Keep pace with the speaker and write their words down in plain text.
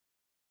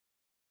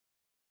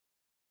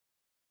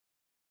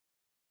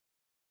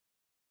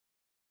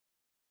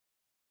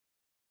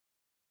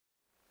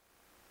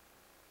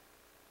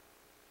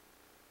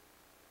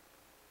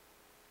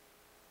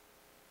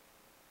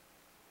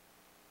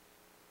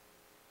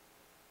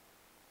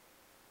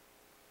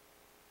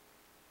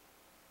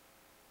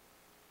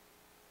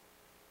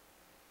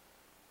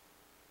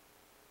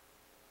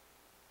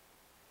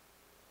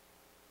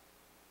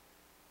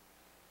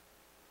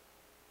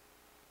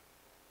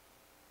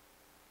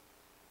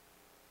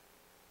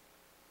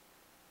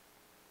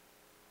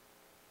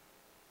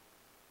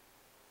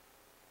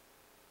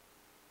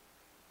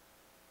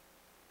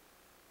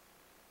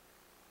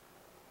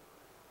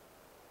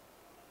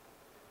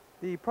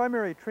The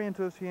primary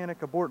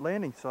transoceanic abort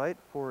landing site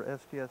for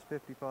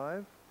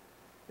STS-55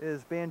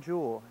 is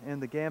Banjul in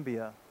the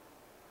Gambia.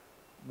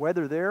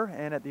 Weather there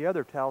and at the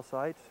other TAL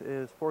sites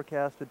is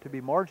forecasted to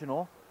be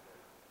marginal,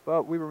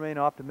 but we remain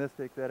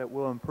optimistic that it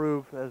will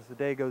improve as the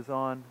day goes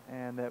on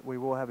and that we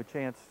will have a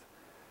chance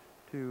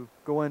to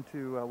go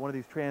into one of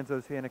these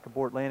transoceanic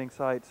abort landing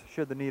sites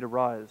should the need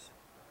arise.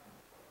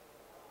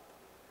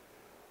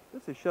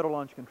 This is shuttle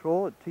launch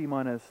control at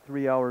T-minus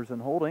 3 hours and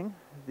holding.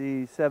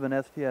 The 7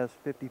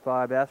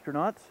 STS-55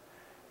 astronauts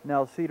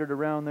now seated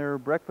around their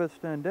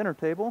breakfast and dinner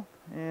table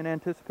in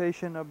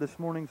anticipation of this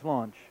morning's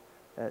launch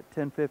at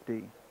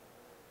 10:50.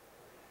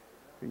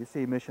 You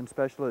see mission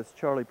specialist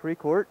Charlie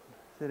Precourt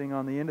sitting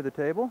on the end of the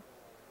table.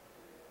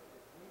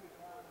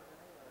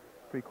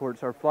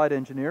 Precourt's our flight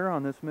engineer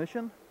on this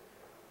mission.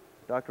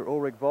 Dr.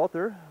 Ulrich,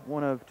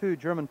 one of 2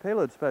 German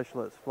payload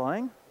specialists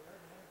flying.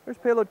 There's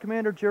payload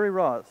commander Jerry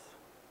Ross.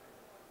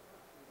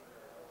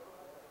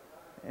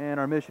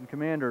 And our mission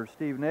commander,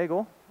 Steve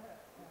Nagel.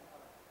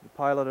 The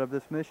pilot of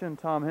this mission,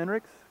 Tom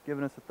Henricks,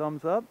 giving us a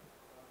thumbs up.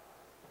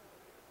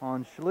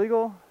 Hans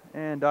Schlegel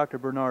and Dr.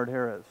 Bernard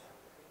Harris.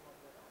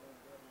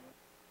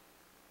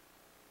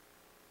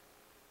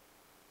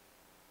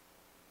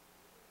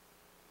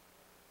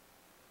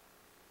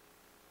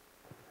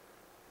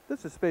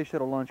 This is Space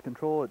Shuttle Launch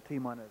Control at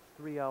T-minus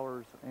 3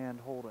 hours and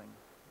holding.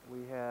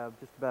 We have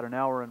just about an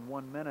hour and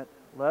 1 minute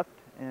left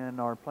in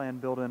our planned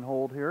build-in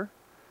hold here.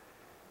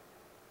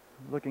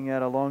 Looking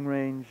at a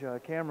long-range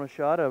camera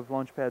shot of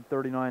Launchpad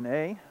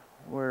 39A,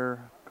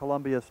 where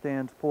Columbia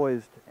stands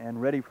poised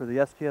and ready for the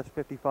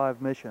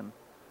STS-55 mission.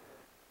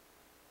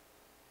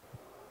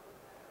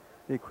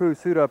 The crew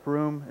suit-up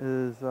room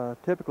is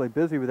typically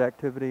busy with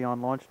activity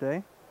on launch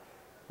day.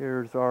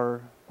 Here's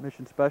our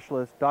mission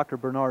specialist, Dr.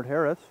 Bernard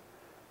Harris.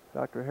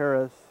 Dr.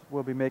 Harris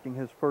will be making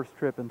his first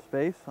trip in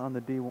space on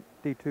the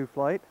D-2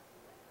 flight.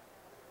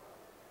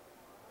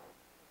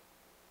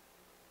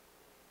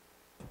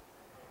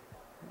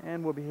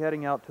 And we'll be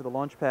heading out to the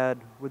launch pad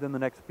within the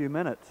next few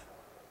minutes.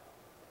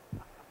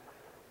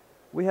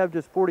 We have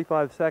just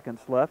 45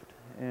 seconds left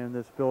in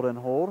this build-in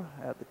hold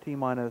at the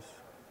T-minus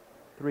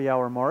 3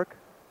 hour mark.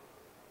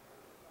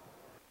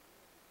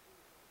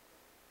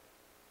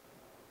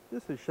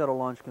 This is shuttle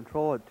launch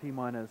control at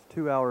T-minus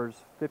 2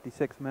 hours,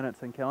 56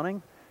 minutes and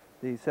counting.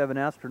 The 7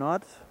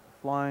 astronauts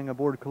flying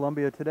aboard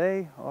Columbia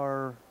today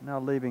are now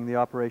leaving the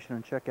operation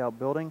and checkout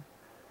building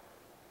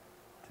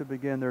to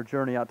begin their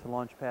journey out to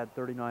Launchpad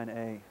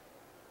 39A.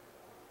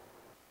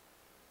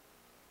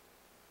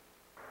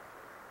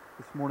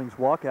 This morning's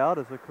walkout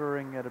is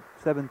occurring at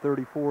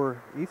 7:34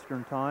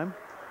 Eastern Time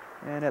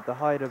and at the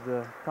height of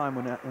the time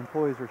when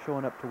employees are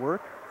showing up to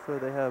work, so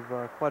they have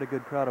quite a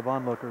good crowd of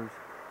onlookers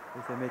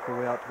as they make their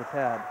way out to the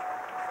pad.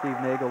 Steve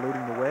Nagel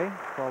leading the way,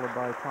 followed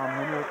by Tom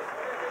Henricks,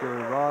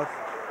 Jerry Ross.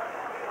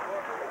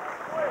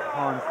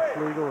 Hans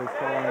Schlegel is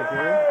following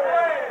Jerry.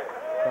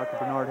 Dr.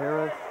 Bernard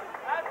Harris,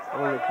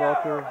 Ulrich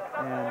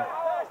and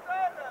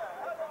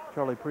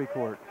Charlie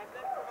Precourt.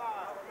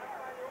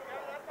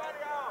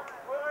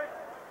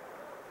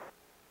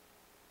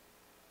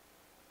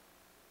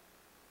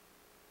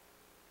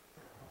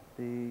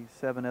 The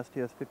 7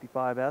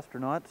 STS-55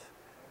 astronauts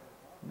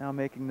now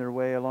making their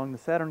way along the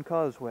Saturn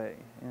Causeway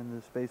in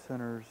the Space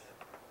Center's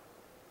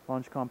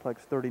Launch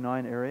Complex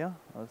 39 area.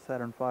 A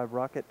Saturn V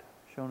rocket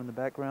shown in the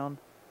background.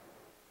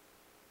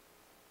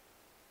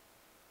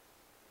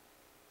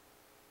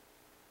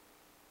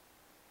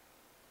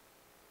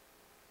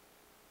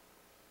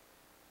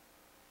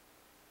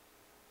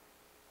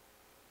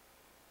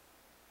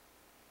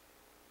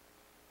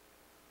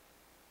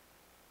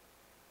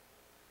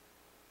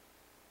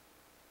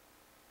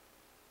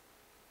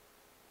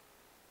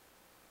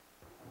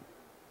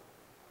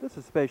 This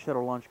is Space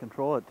Shuttle Launch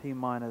Control at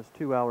T-minus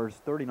 2 hours,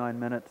 39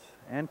 minutes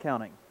and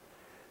counting.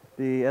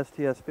 The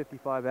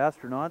STS-55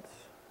 astronauts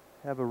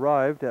have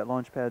arrived at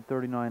Launchpad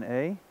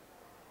 39A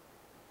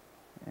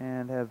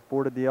and have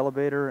boarded the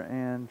elevator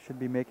and should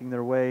be making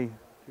their way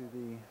to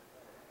the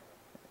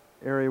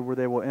area where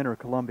they will enter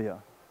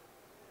Columbia.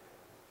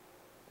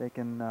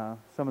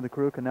 Some of the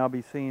crew can now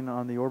be seen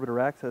on the orbiter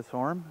access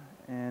arm,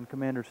 and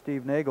Commander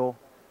Steve Nagel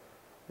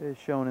is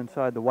shown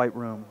inside the white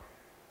room.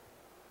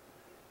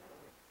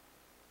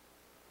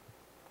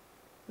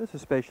 This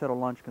is Space Shuttle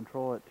Launch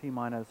Control at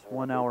T-minus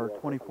 1 hour,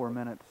 24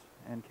 minutes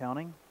and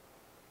counting.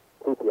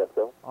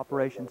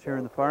 Operations here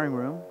in the firing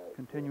room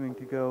continuing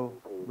to go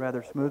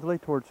rather smoothly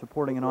towards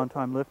supporting an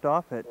on-time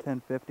liftoff at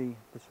 10:50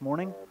 this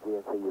morning.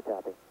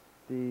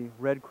 The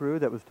red crew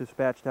that was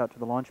dispatched out to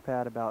the launch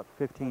pad about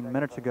 15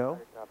 minutes ago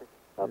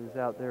is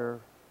out there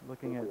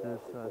looking at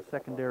this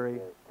secondary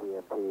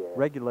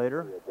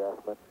regulator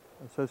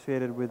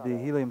associated with the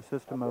helium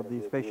system of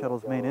the Space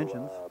Shuttle's main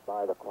engines.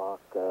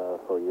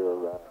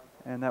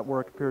 And that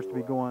work appears to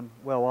be going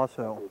well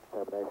also.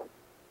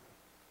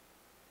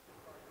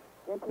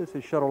 This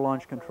is Shuttle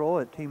Launch Control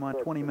at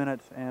T-minus 20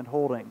 minutes and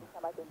holding.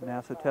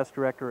 NASA Test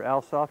Director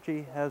Al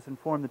Sofji has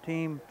informed the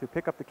team to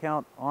pick up the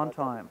count on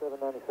time.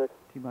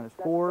 T-minus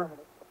 4,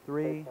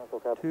 3,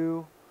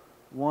 2,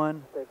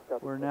 1.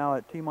 We're now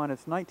at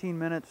T-minus 19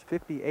 minutes,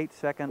 58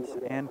 seconds,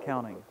 and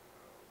counting.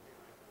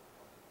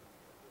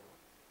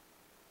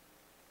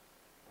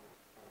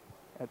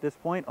 At this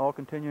point, all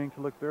continuing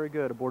to look very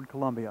good aboard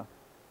Columbia.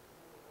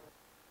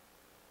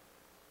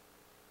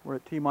 We're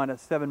at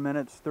T-minus 7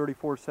 minutes,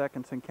 34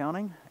 seconds, and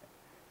counting.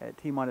 At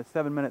T-minus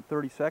 7 minutes,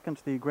 30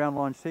 seconds, the ground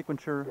launch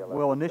sequencer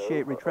will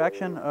initiate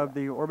retraction of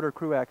the orbiter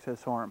crew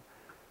access arm.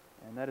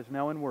 And that is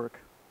now in work.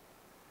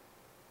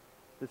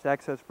 This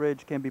access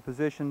bridge can be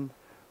positioned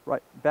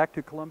right back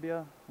to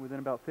Columbia within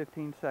about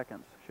 15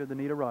 seconds, should the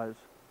need arise.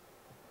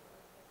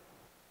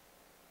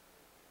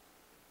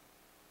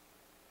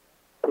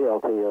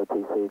 PLT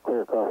OTC,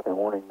 clear cost and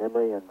warning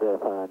memory and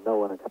verify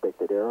no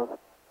unexpected errors.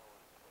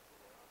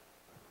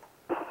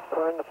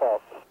 Turn the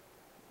fault.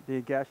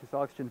 The gaseous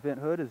oxygen vent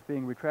hood is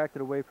being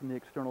retracted away from the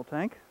external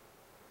tank.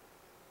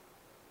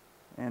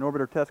 And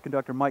Orbiter Test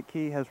Conductor Mike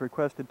Key has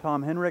requested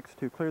Tom Henricks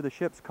to clear the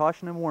ship's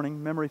caution and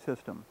warning memory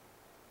system.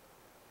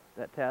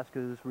 That task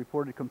is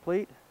reported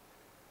complete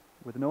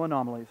with no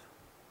anomalies.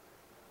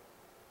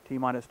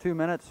 T-minus 2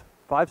 minutes,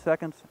 5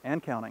 seconds,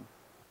 and counting.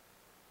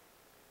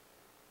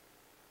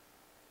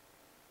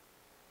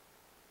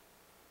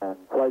 And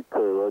flight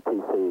crew,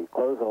 OTC,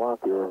 close and lock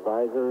your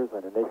visors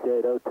and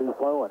initiate O2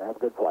 flow and have a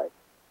good flight.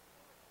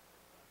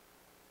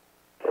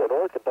 Good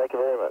work, and thank you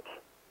very much.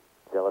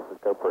 Yeah, let's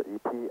just go for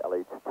EP,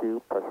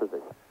 LH2,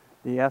 pressurization.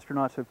 The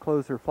astronauts have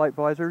closed their flight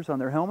visors on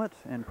their helmets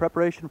in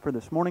preparation for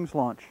this morning's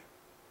launch.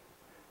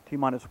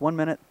 T-minus 1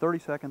 minute, 30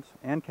 seconds,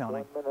 and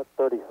counting. 1 minute,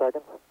 30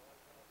 seconds.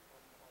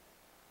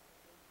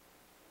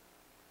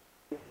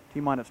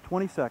 T-minus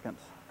 20 seconds.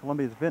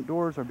 Columbia's vent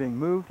doors are being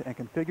moved and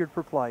configured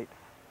for flight.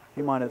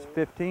 T-minus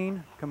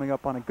 15, coming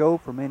up on a go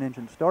for main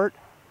engine start.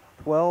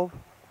 12,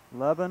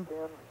 11,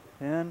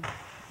 10,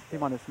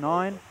 T-minus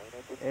 9,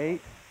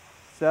 8,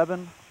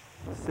 7,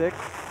 6,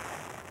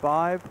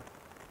 5,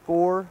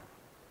 4,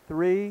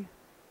 3,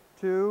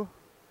 2,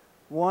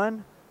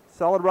 1.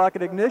 Solid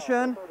rocket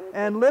ignition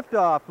and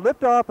liftoff.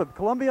 Liftoff of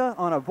Columbia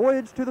on a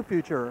voyage to the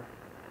future.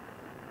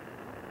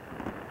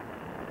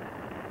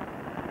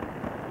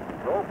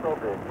 Roll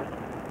program.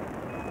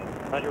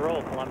 Roger,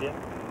 roll, Columbia.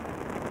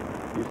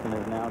 Houston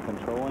is now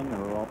controlling. The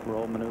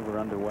roll maneuver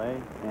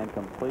underway and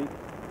complete.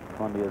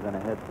 Columbia is in a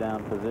heads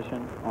down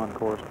position on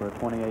course for a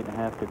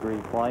 28.5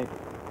 degree flight,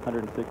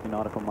 160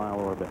 nautical mile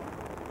orbit.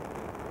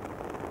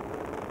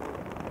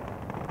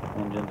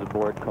 Engines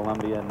aboard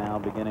Columbia now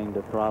beginning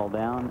to throttle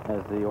down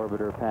as the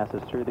orbiter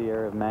passes through the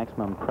area of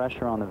maximum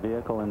pressure on the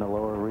vehicle in the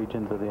lower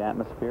regions of the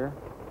atmosphere.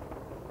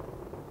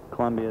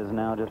 Columbia is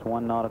now just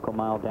 1 nautical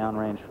mile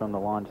downrange from the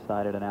launch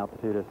site at an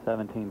altitude of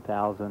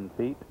 17,000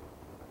 feet.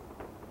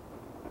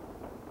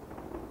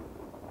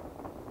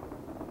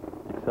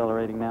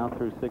 Accelerating now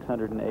through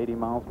 680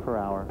 miles per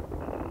hour.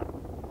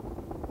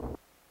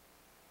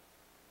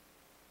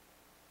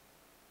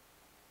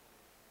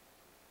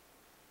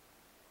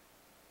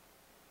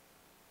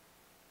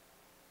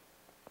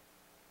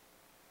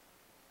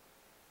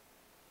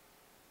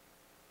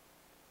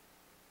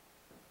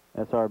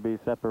 SRB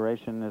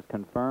separation is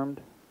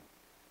confirmed.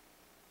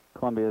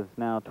 Columbia is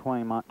now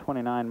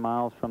 29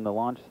 miles from the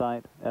launch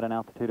site at an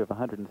altitude of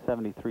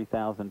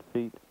 173,000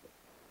 feet,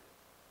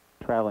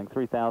 traveling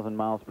 3,000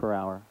 miles per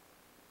hour.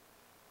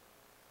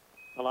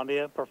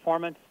 Columbia,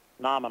 performance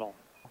nominal.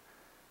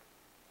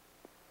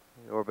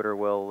 The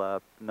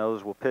orbiter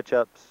nose will pitch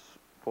up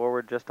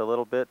forward just a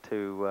little bit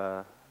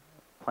to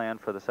plan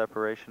for the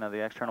separation of the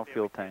external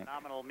fuel tank.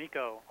 Nominal,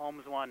 MECO,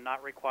 Ohms 1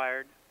 not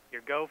required.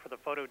 Your go for the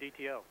photo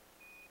DTO.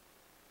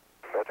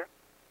 Roger.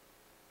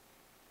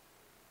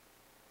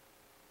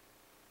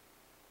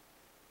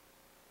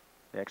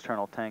 The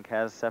external tank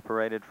has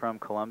separated from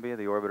Columbia.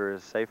 The orbiter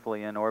is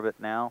safely in orbit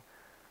now.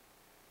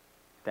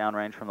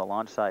 Downrange from the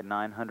launch site,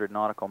 900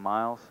 nautical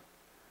miles.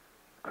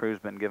 The crew's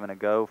been given a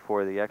go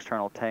for the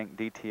external tank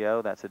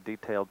DTO. That's a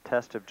detailed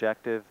test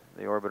objective.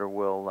 The orbiter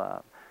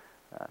will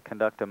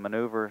conduct a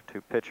maneuver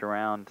to pitch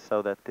around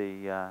so that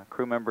the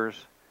crew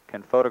members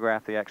can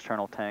photograph the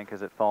external tank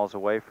as it falls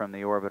away from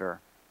the orbiter.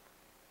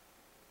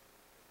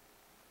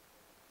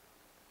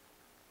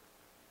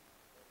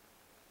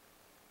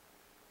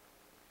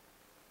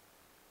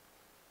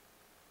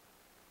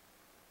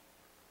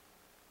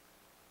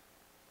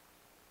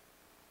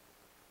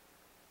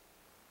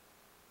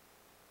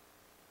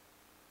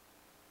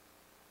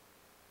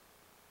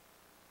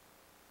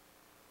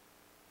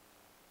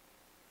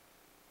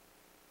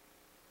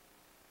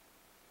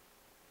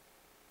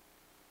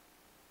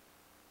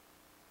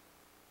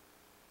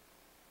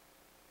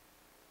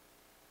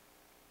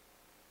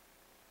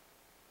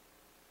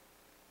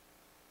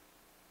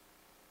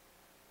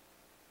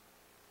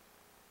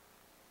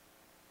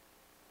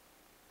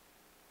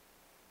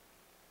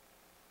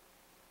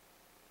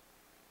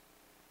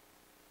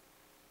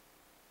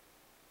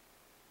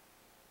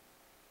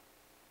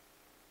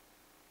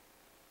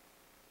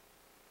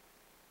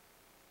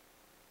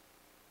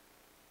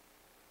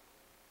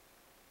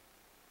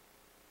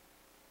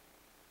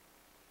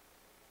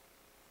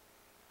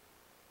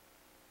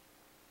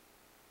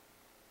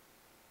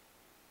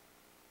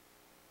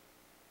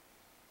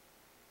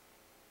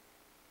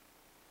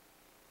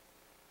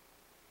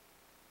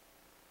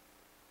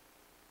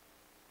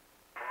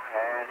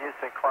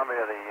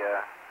 Columbia,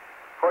 the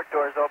port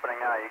door's opening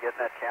now. You getting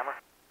that camera?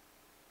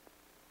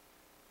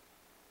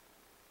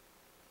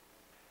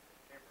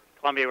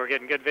 Columbia, we're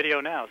getting good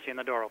video now, seeing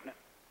the door opening.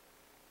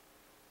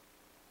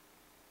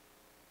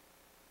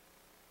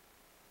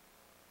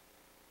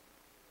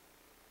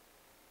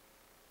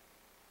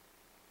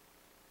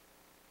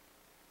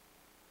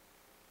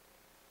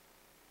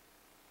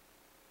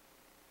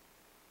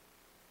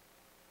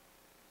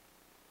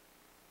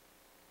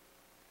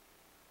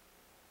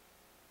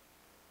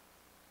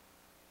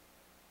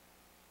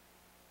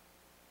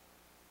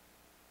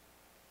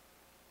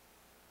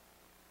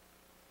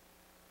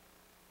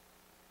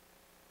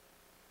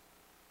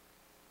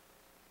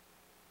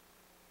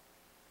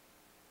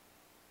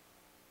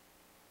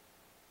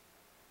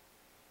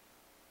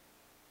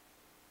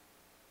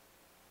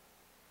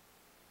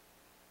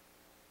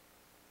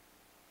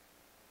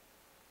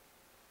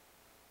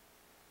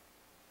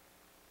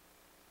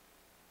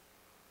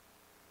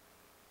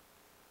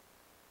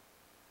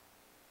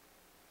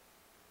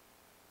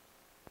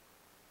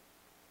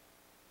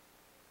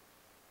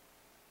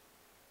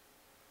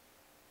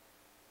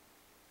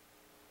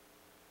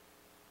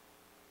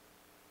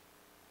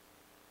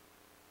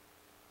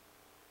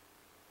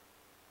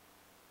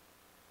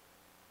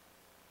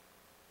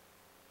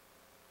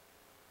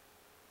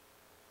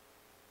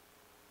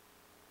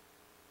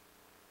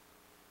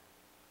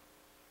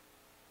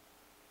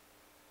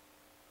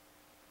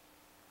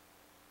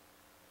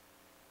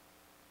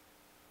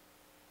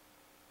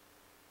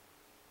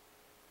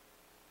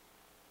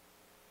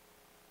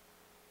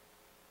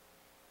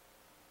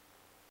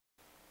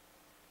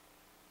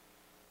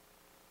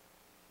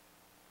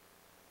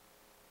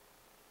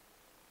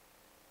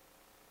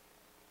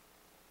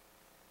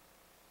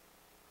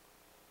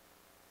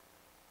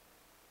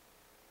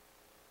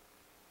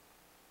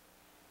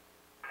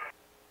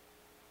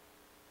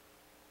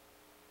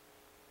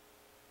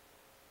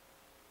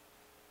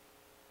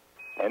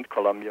 And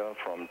Columbia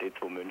from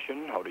D-2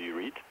 München, how do you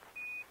read?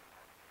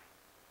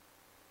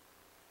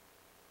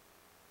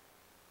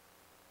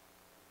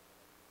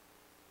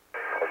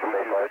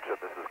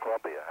 This is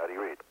Columbia, how do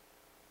you read?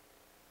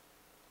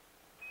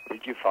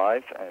 Read you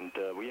 5, and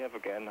we have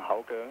again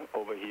Hauke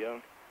over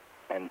here,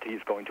 and he's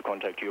going to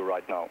contact you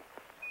right now.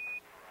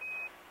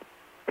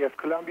 Yes,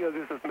 Columbia,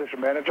 this is Mission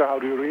Manager, how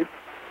do you read?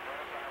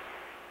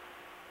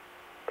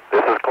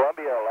 This is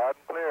Columbia, loud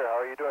and clear. How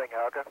are you doing,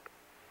 Hauke?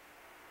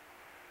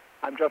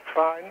 I'm just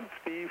fine.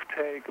 Steve,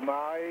 take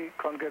my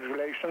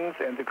congratulations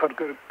and the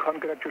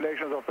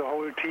congratulations of the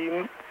whole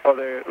team for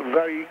the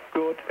very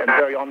good and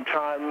very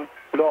on-time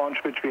launch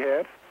which we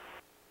had.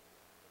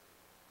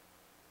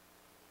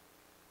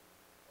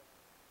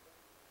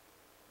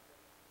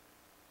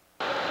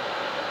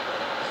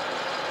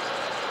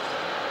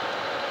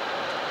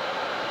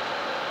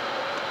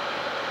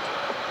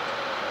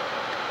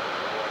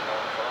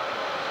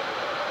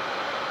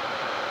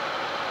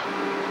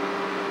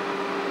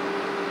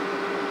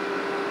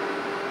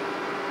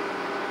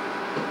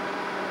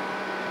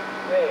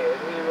 Hey, it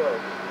really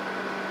works.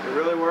 It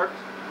really works?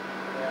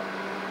 Yeah.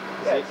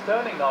 Yeah, it's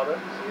turning now, don't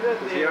you see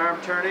that? Is the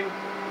arm turning?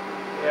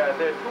 Yeah,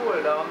 the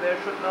tool down there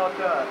should now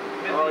turn.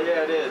 Oh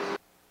yeah, it is.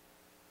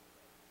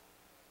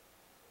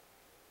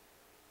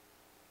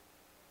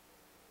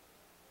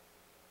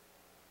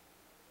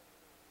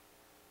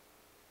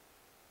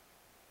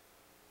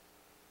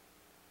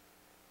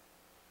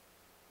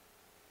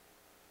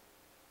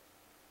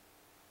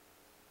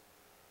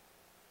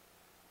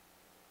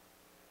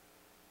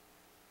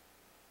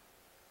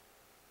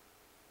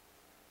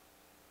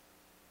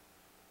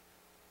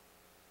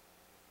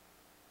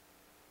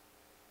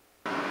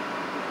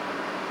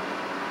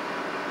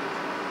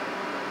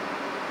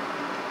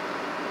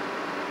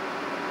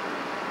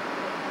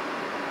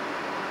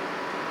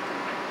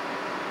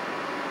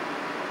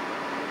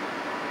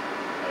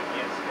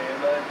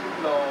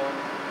 Too long.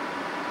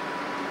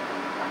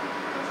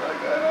 It's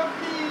like, I gotta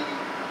pee.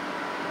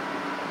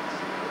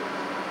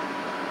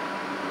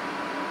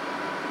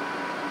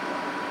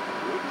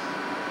 Oops.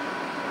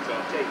 It's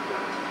on tape.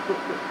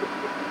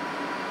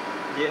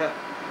 Yeah.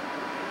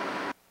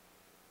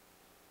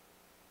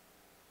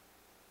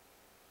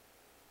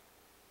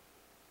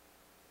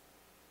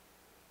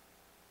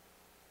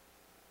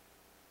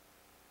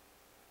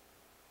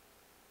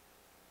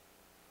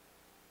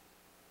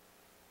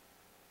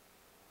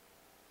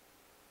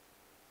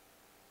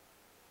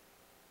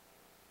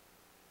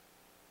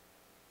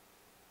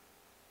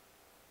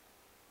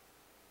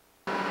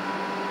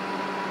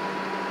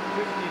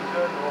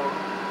 Turn on.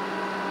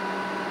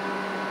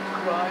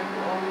 Scribe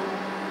on.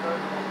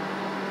 Turn on.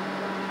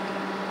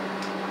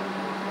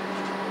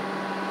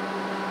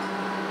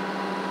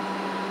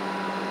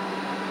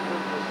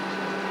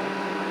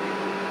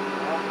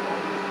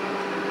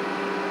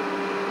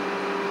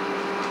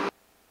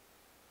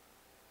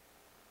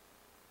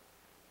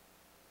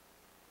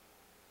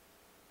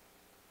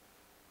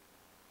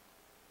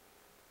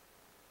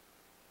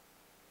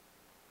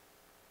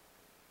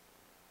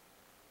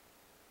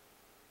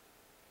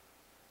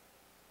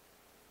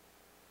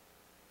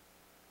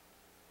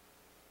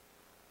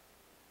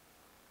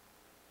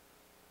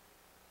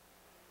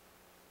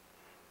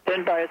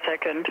 Stand by a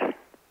second.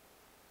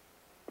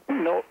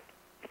 No,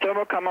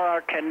 thermal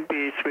camera can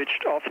be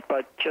switched off,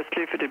 but just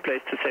leave it in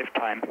place to save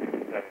time.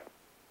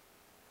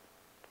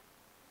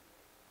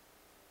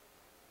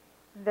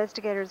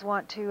 Investigators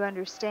want to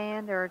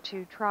understand or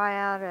to try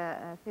out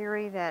a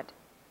theory that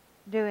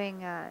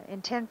doing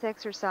intense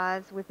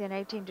exercise within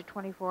 18 to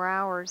 24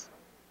 hours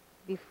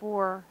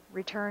before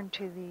return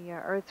to the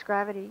Earth's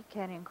gravity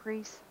can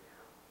increase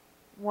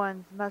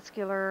one's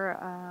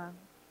muscular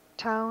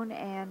tone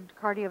and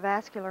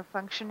cardiovascular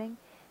functioning,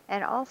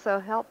 and also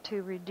help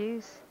to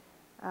reduce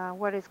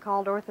what is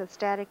called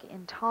orthostatic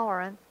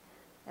intolerance.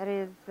 That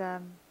is a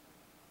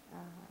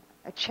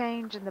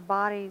change in the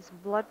body's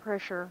blood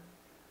pressure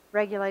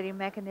regulating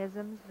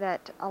mechanisms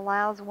that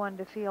allows one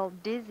to feel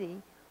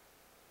dizzy.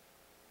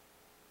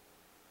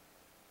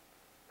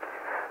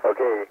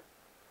 Okay,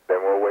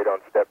 then we'll wait on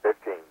step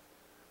 15.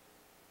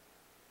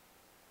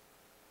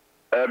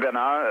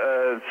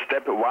 Bernard,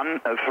 step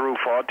 1 through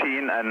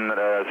 14 and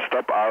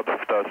stop out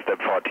after step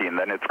 14,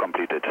 then it's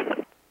completed.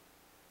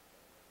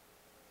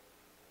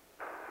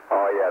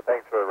 Oh yeah,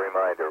 thanks for the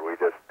reminder. We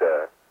just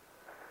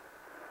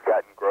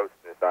got engrossed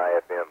in this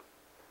IFM.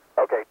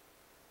 Okay,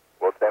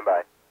 we'll stand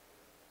by.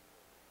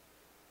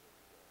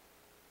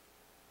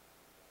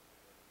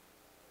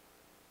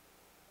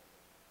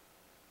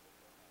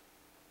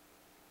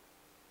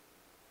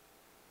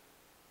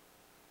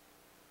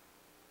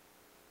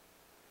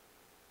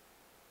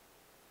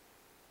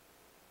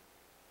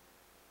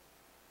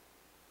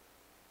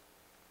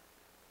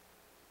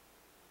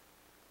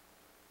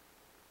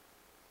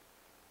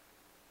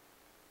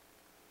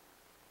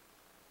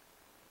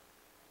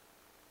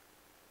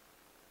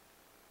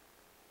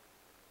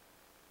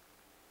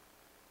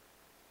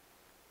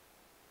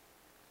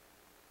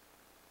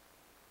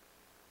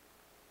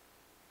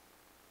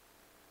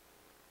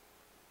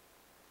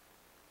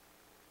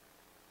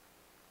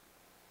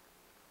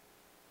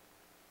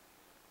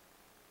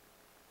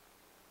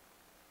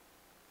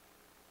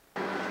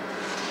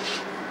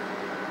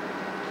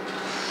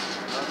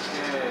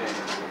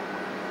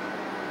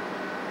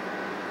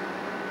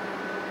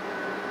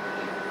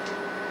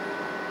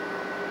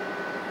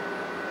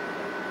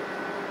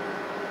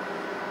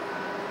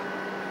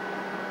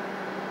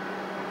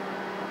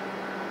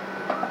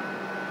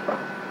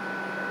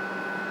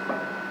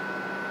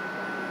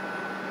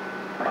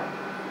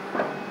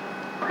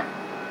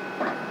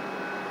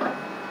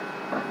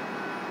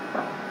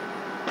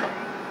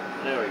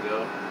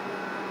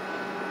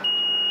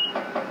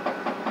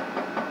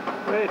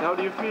 Great, how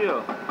do you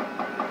feel?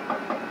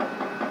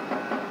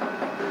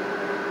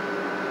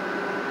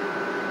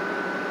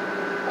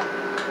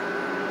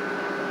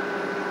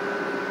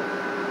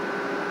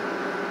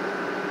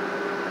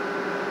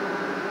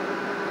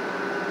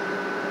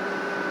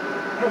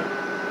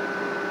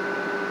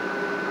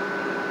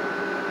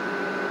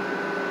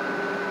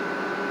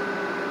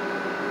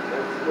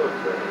 That's good,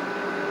 right?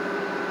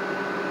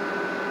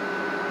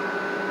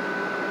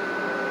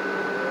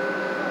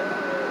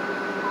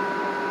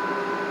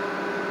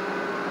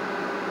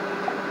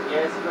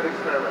 Yes, good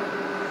experiment.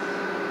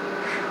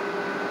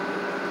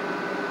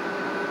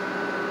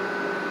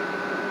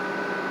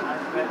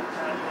 And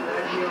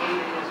that really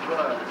is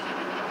good.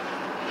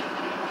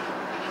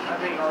 I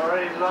think I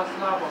already lost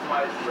half of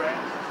my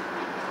strength.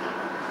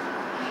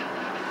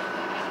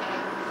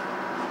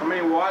 How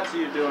many watts are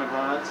you doing,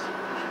 Hans?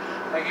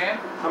 Again?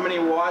 How many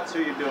watts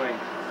are you doing?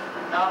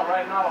 Now,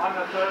 right now,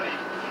 130.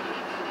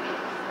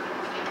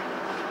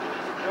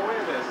 Hey, wait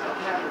a minute. I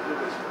don't have to do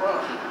this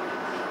front.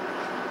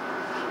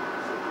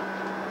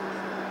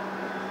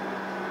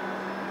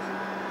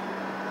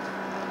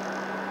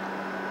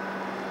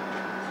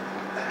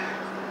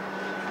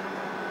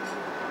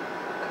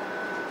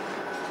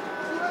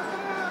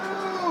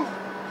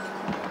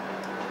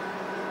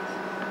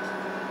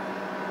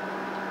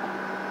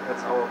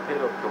 That's our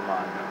payload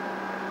commander.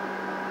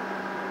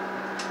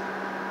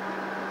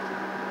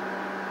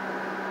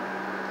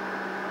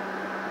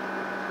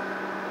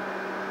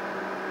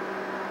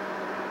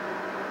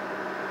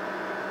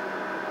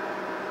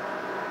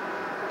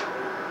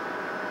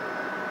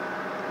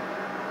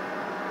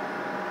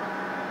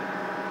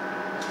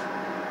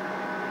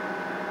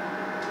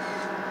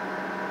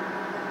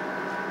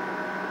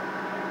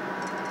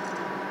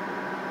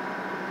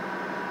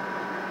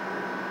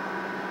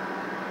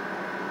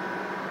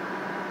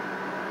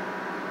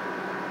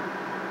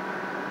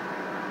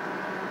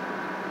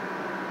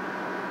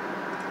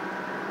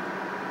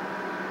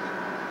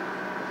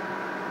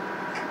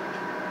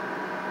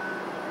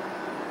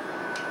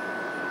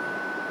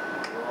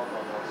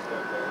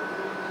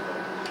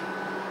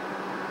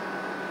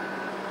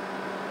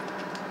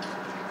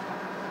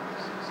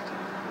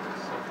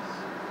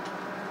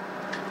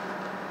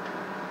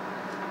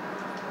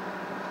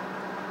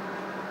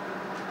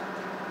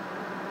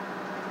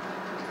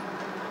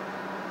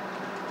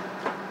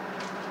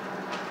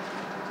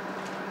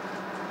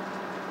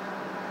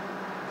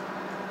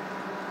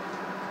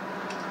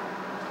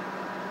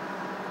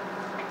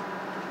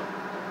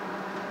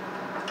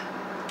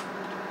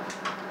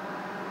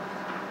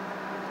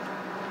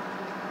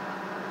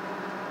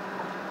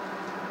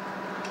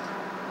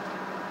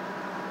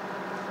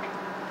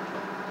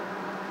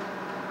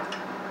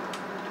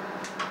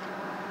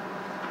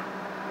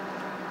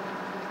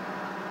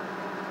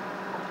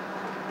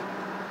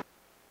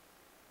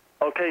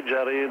 Okay,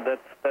 Jerry,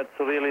 that's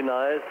really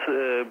nice.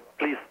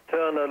 Please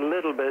turn a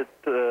little bit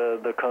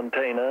the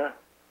container.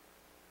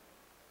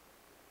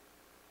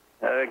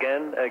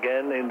 Again,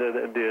 in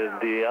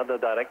the other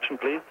direction,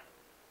 please.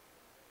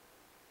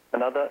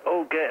 Another.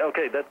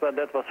 Okay, that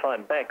was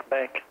fine. Back.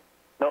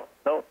 No.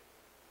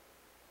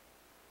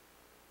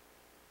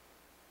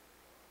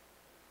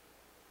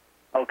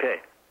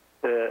 Okay.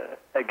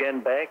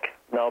 Again, back.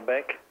 Now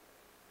back.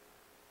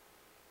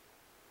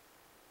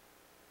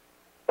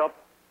 Stop.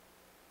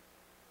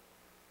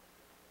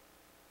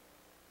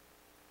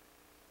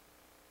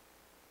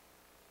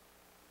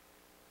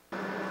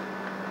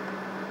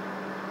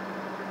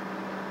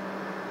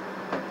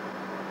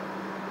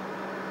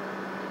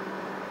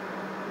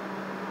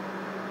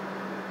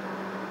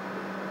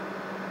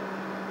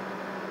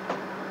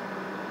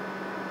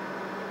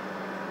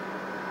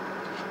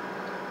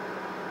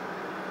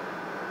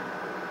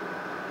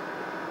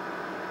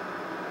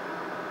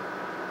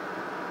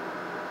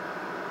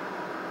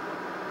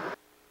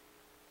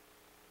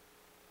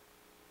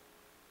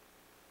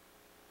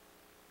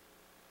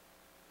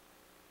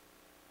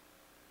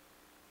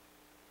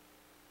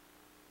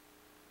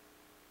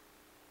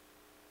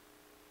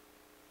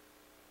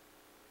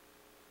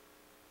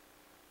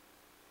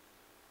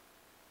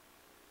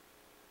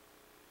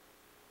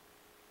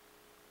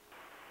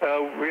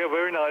 We have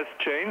very nice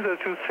chains, as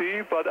you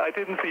see, but I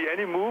didn't see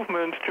any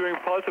movement during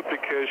pulse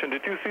application.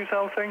 Did you see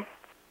something?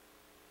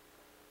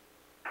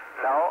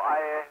 No,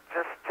 I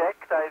just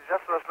checked. I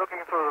just was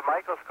looking through the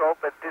microscope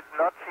and did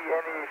not see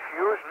any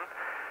fusion.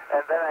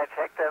 And then I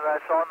checked and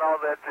I saw now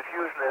that the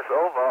fusion is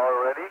over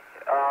already.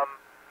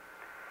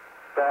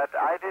 But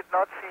I did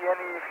not see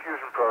any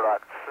fusion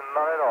products,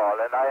 not at all.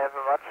 And I have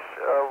a much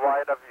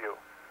wider view.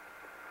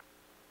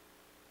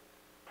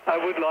 I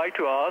would like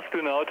to ask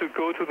you now to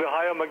go to the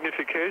higher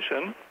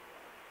magnification.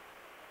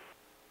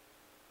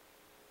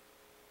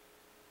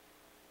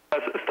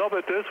 Stop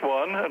at this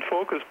one and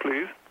focus,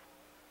 please.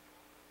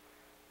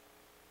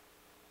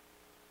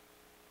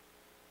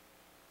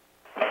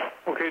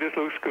 Okay, this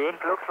looks good.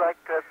 Looks like,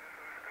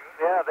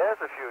 yeah,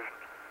 there's a fusion.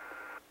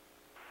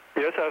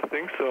 Yes, I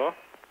think so.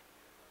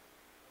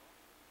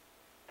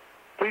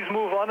 Please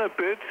move on a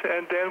bit,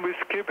 and then we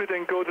skip it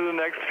and go to the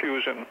next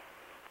fusion.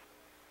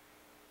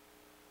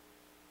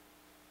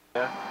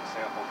 The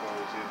sample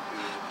goes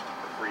into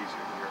the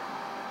freezer here.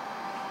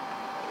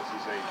 This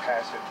is a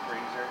passive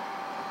freezer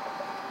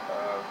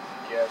of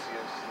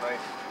gaseous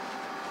nitrogen.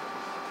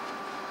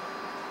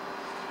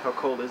 How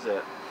cold is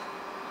it?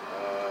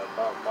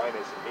 About -80.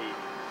 Is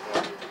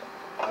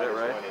that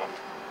right? 180.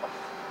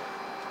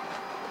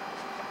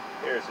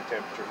 Here's the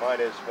temperature,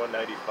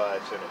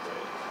 -195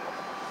 centigrade.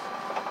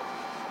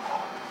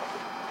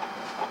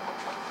 Are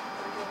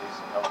you going to need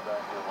some help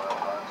back here while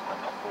Ron's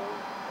coming forward?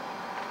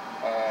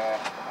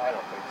 I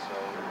don't think so.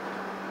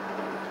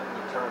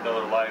 Turn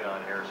another light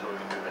on here so we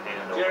can do the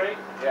handover. Jerry?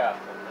 Yeah.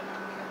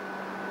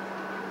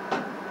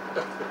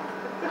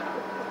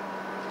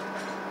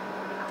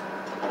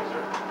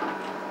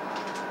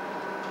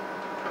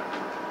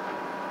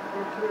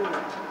 You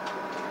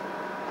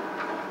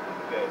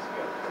guys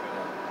got it coming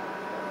up.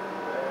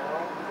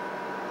 Well,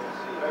 let's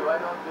see. Hey, why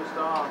not just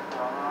on? I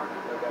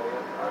got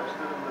it. I'm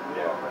still in the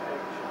middle of action.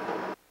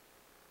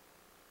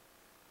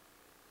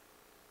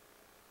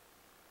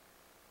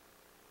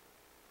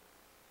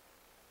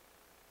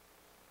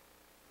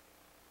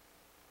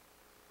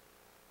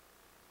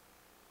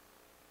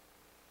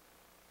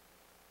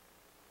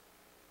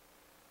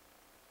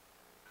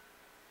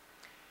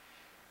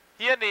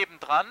 Hier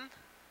nebendran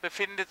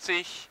befindet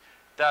sich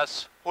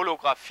das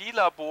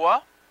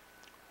Holographielabor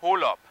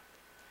HOLOP.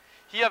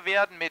 Hier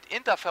werden mit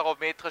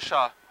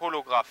interferometrischer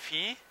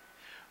Holographie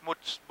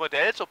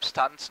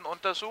Modellsubstanzen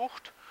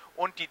untersucht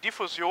und die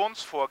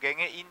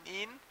Diffusionsvorgänge in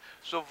ihnen,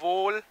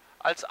 sowohl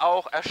als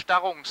auch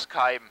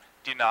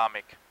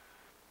Erstarrungskeimdynamik.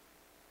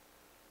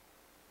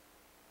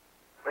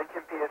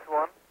 Lincoln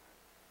PS1.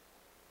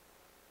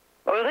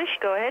 Ulrich,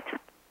 go ahead.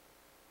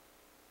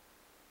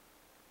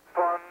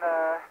 Upon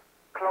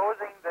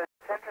closing the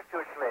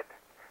centrifuge lid,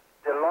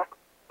 the lock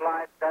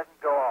light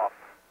doesn't go off.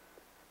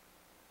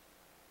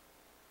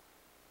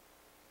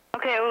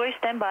 Okay, Ulrich,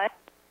 stand by.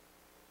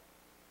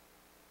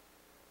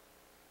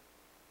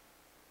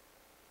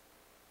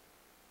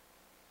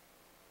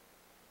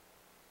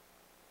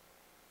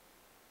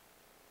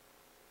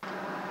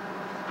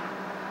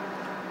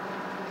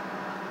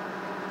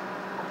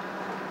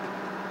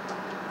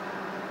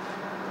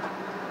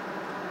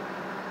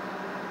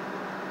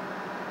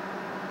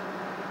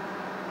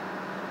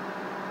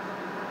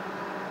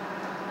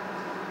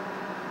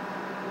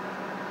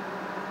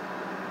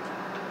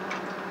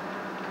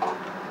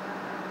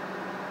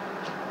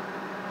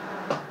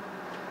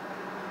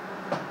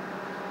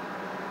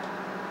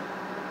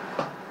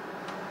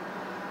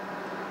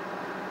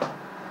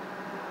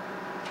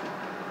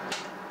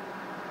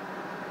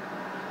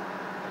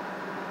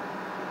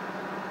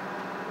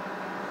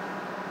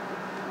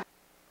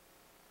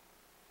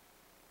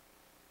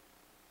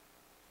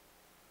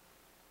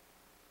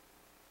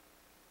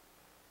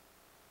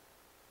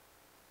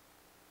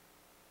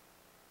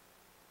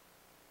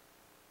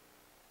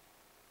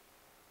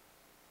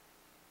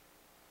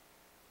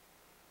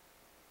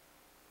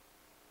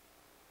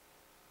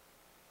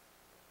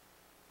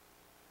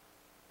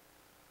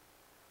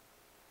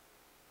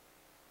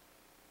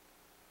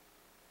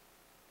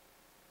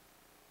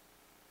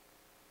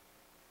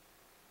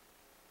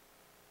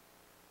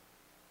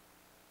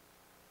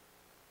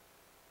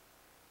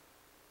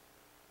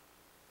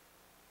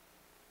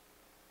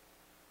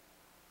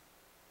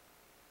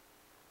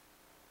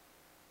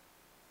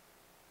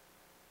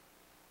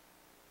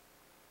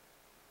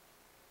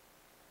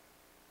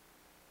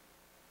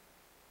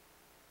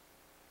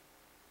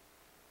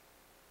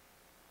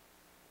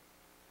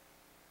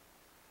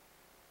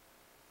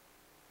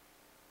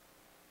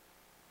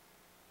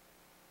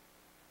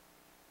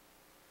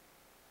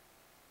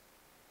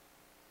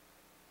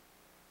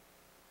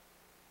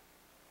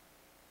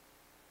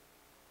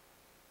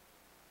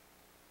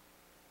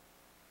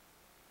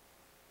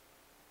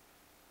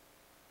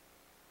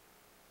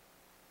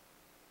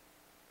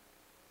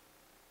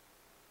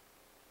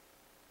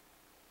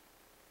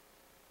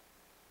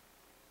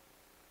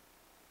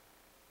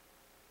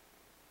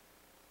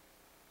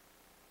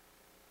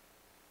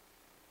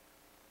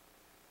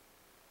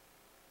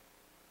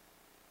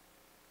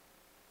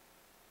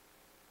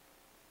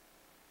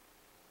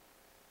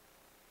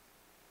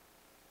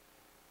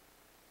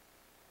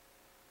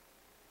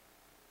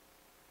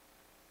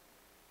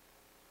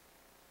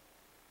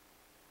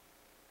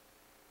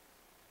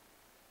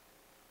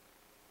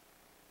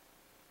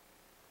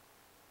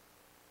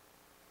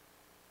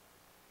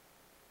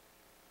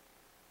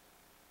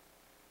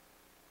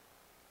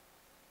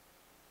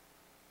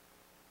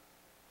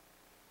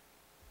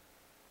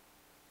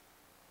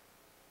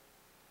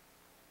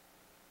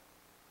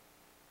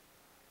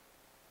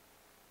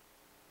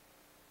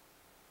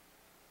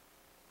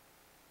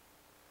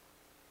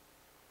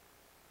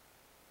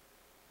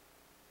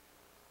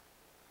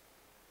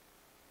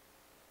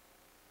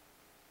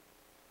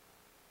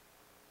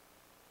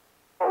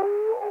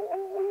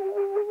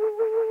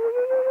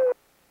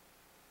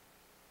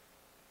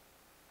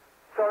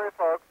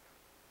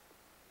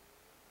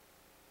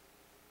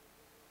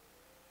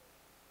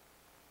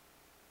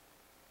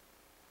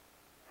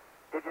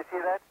 Did you see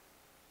that?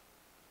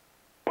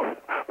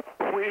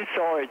 We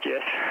saw it,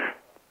 yes.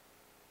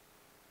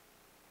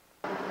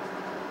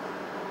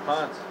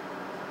 Hans,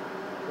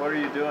 what are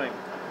you doing?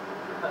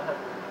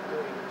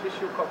 Doing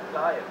tissue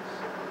compliance.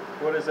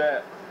 What is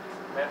that?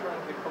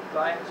 Measuring the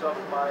compliance of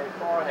my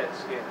forehead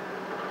skin.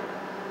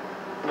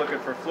 Looking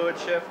for fluid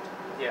shift?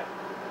 Yeah.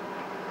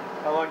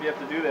 How long do you have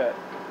to do that?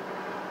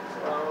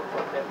 Well,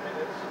 for 10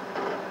 minutes.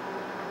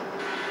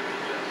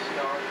 Just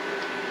start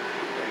with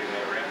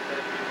the ramp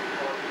that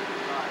 40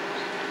 times.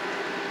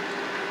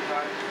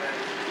 Times that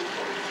 2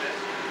 for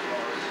test was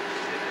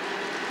finished.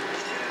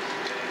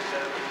 Is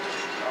 7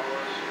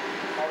 hours,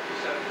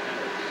 47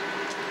 minutes.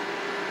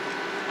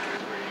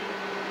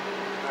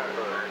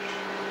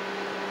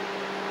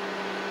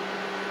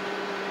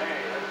 Hey,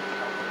 that's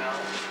coming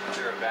out.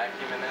 Is there a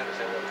vacuum in that? Is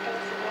that what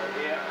pulls the light?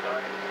 Yeah,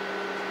 right.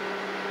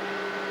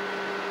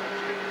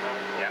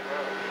 Yeah.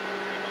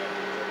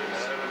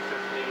 7:15.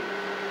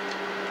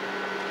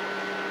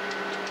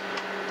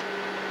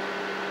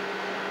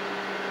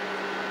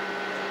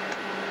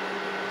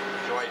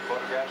 Do I need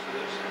photographs of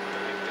this?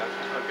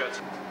 I've got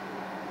some.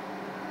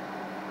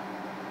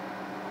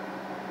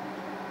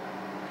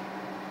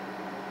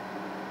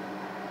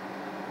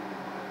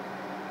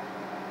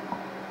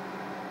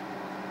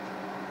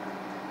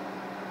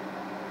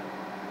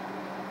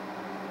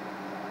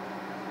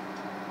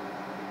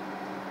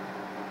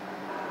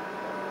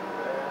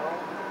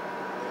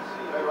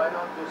 Hey, why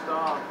not just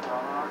on,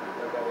 Ron?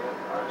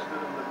 I'm still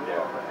in the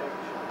middle of the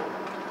action.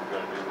 We're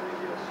going to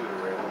do the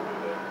pseudo-rail over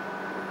there.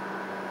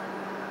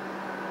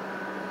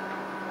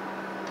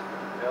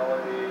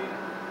 Melody,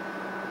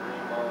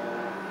 Remo,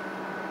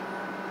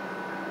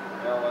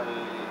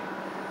 Melody,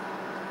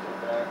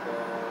 Tobacco,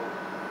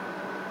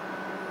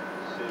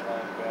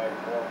 C-line bag,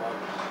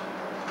 warm-ups,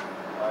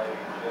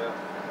 Jeff.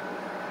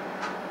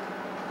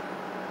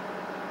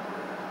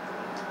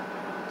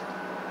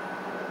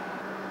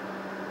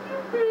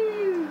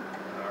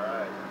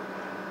 Alright.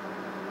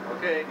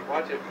 Okay,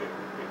 watch it.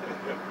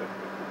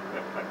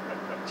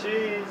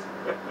 Cheese.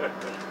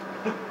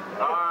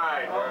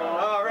 Alright.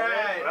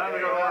 Alright. Time to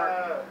go to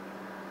work.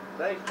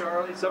 Thanks,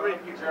 Charlie.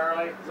 Thank you,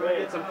 Charlie. Somebody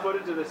get some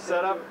footage of the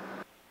setup.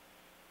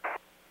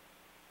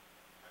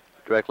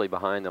 Directly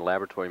behind the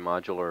laboratory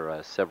module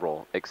are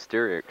several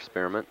exterior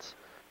experiments.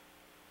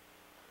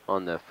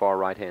 On the far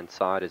right-hand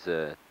side is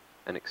an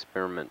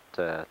experiment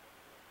that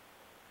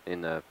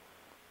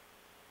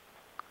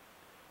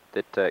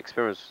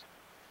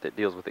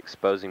deals with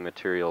exposing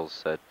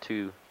materials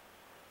to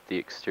the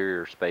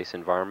exterior space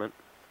environment.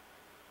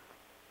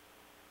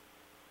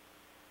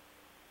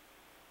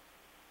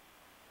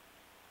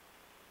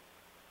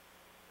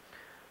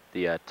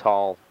 The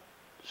tall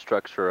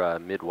structure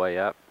midway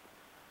up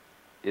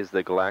is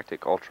the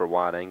galactic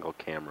ultra-wide-angle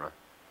camera.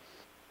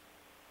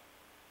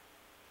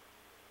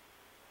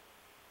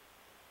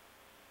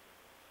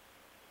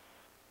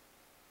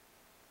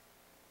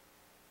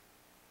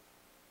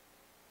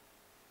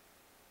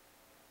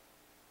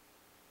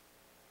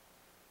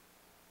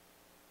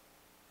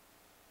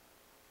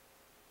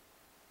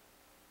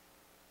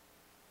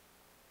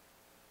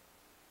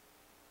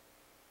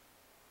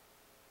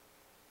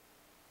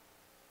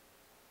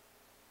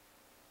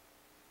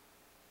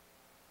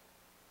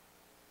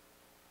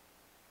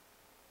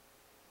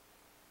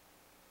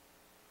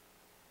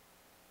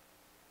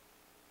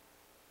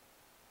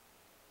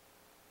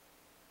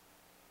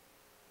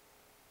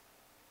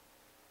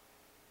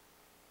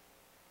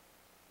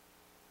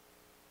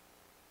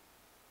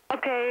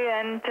 Okay,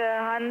 and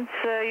Hans,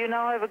 you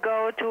now have a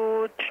go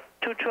to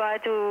try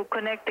to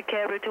connect the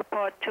cable to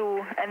port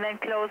 2 and then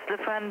close the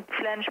front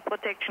flange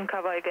protection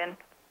cover again.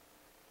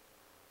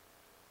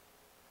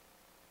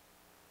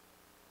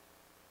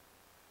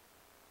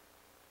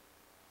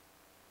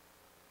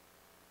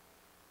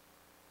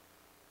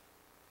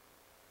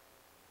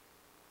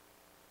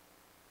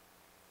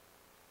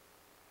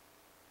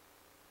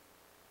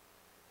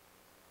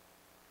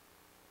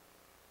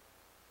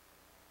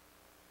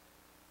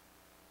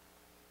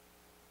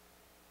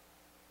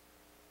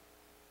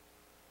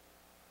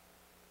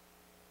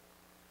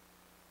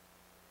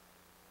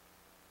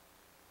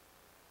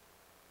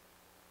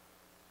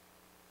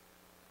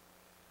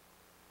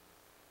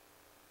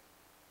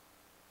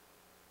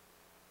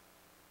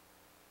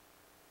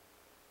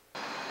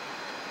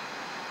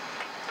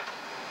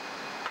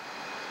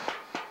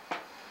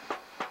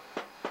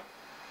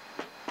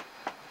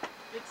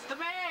 It's the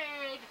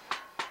maid!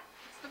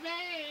 It's the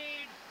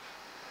maid!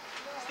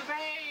 It's the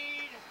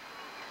maid!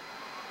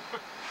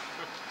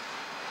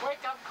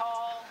 Wake up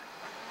call!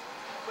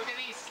 Look at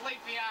these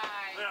sleepy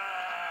eyes!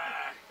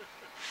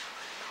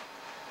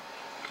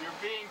 You're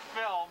being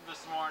filmed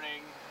this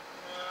morning.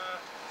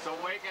 So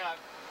wake up.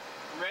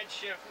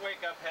 Redshift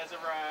wake up has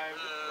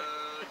arrived.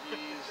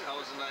 Geez, how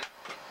was the night?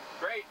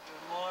 Great.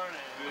 Good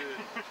morning.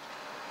 Good.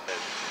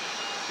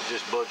 It's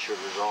just blood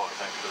sugars all, I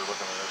think, they're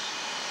looking at us.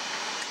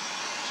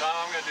 So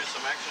I'm going to do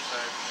some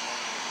exercise.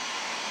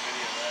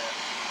 Video of that.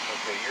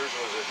 Okay, yours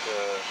was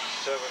at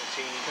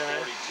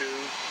 1742,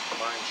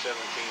 mine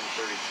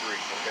 1733,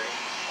 okay?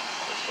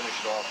 That's finish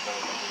it off though.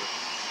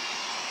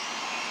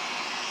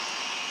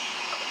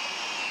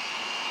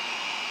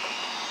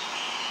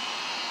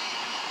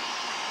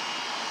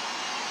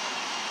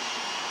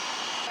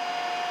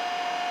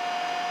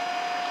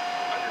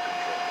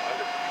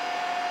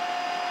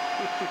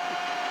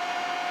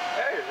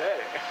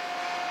 Hey.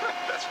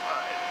 That's fine.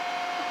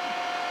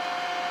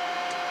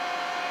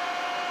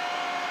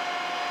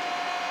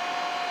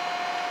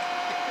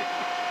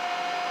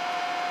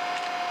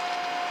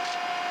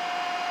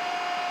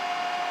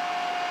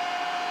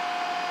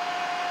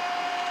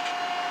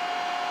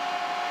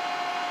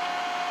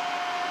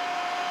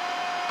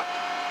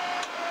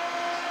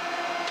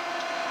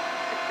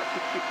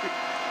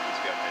 He's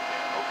got that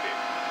down. Okay.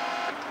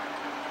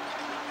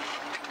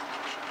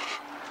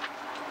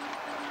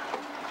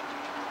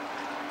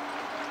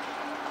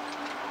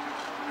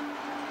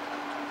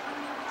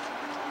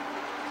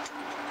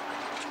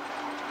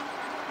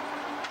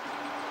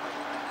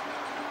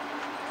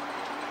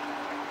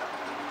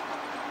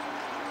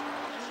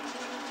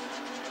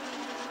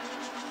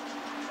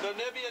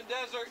 Namibian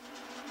desert.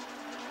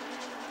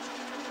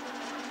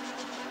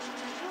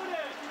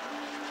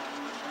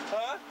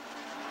 Huh?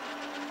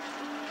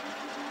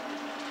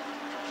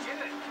 Get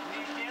it.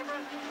 Need a camera?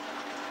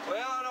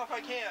 Well, I don't know if I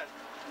can.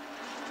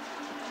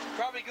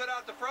 Probably good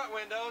out the front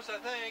windows, I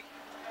think.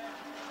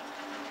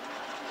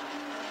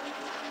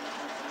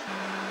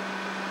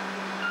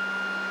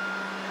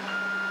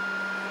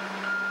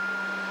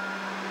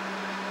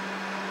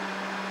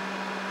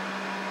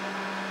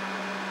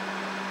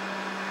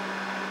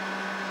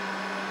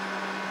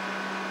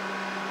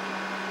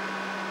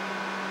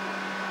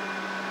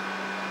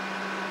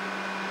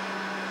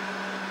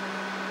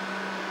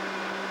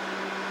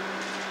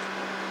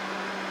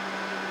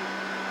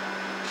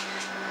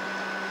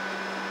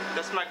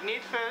 Das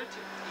Magnetfeld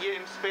hier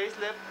im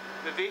Spacelab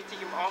bewegt sich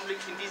im Augenblick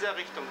in dieser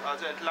Richtung,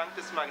 also entlang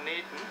des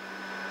Magneten.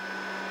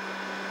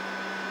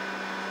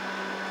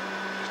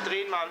 Ich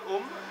drehe ihn mal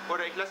um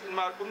oder ich lasse ihn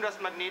mal um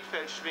das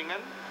Magnetfeld schwingen.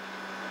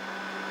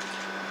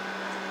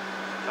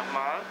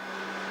 Nochmal.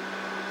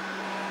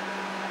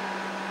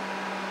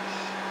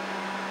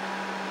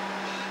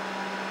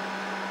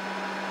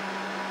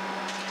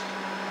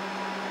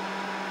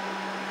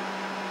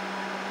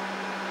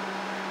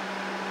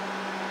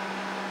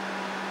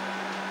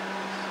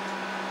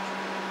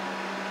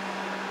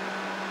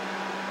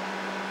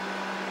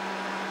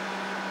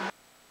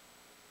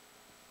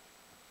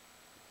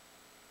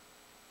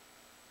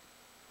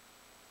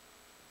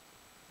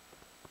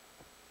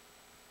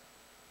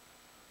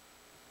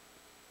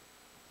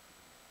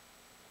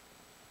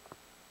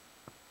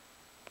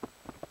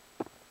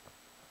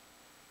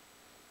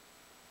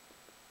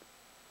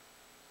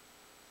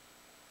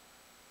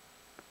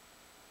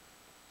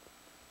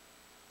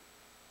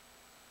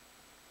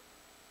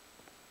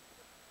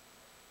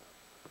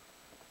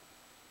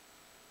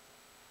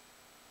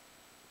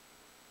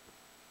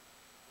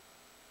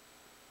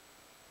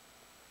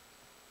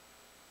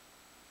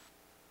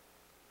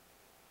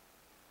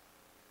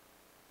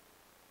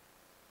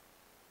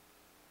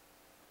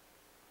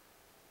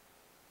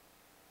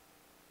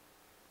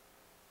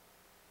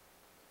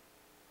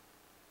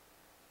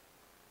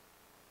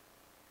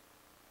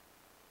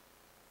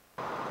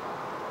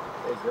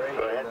 Great,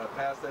 and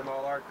pass them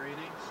all our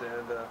greetings,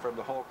 and from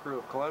the whole crew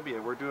of Columbia,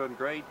 we're doing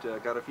great.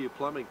 Got a few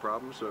plumbing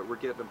problems, but we're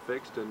getting them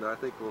fixed, and I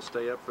think we'll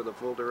stay up for the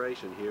full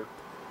duration here.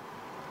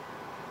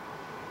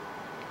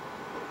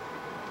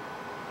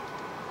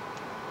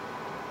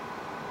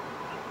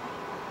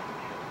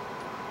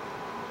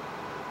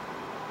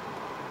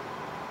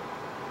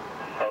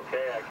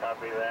 Okay, I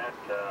copy that.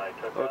 I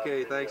took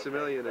okay, thanks a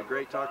million, and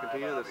great talking to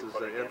you. This is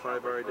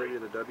N5RAW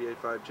to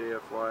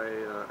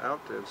WA5JFY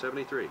out, and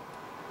 73.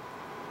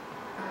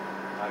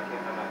 I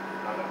can't,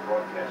 I'm not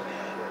broadcasting.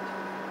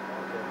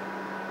 Okay.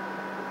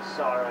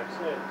 Sorry, I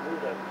just moved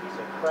a piece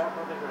of crap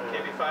on the ground.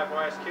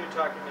 KB5YSQ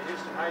talking to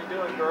Houston. How you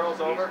doing, girls?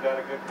 Over. He's got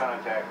a good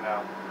contact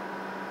now.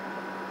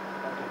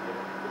 Okay,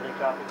 give me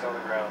copies on the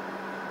ground.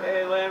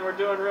 Hey, Lynn, we're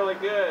doing really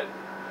good.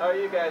 How are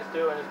you guys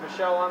doing? Is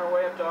Michelle on her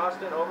way up to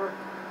Austin? Over.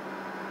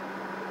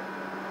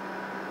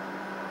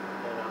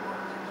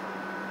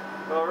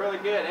 Well, really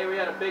good. Hey, we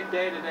had a big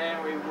day today,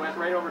 and we went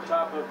right over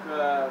top of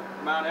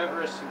Mount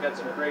Everest and got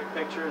some great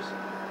pictures.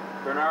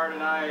 Bernard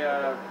and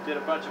I did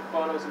a bunch of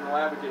photos in the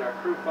lab. We did our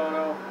crew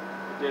photo.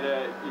 We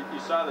did you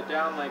saw the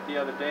downlink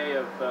the other day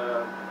of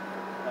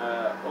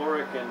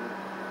Ulrich and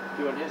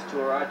doing his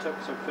tour. I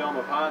took some film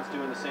of Hans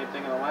doing the same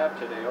thing in the lab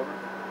today. Over.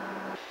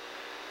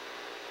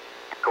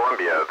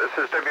 Columbia, this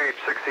is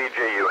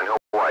WH6EJU in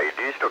Hawaii.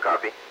 Do you still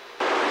copy?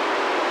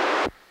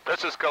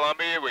 This is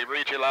Columbia. We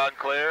read you loud and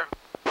clear.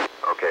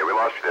 Okay, we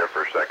lost you there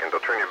for a second. I'll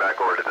turn you back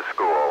over to the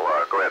school.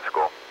 Go ahead,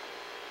 school.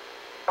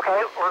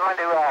 Okay, we're going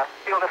to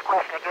field this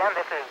question again.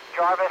 This is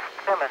Jarvis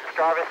Simmons.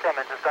 Jarvis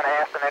Simmons is going to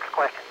ask the next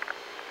question.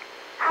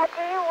 How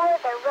do you wear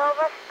the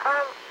rover's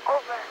arm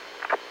over?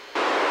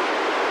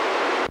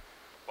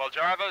 Well,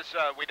 Jarvis,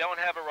 we don't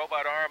have a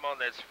robot arm on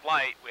this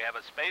flight. We have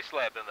a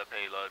Spacelab in the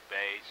payload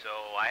bay, so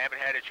I haven't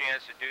had a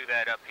chance to do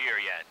that up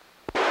here yet.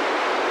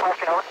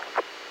 Question over.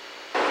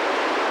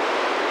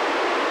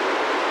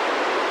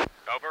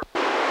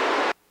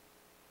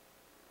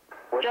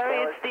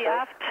 Jerry, it's the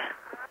aft.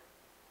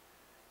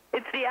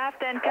 It's the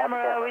aft end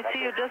camera. We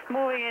see you just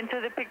moving into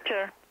the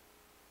picture.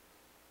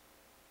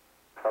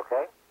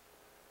 Okay.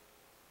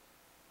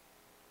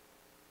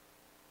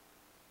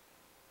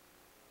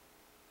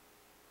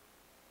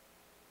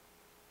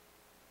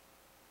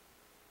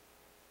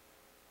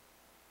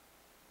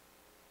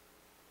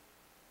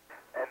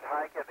 And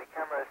Heike, the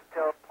camera is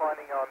still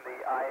pointing on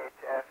the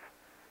IHF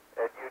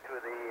due to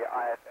the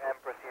IFM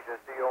procedures.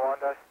 Do you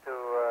want us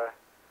to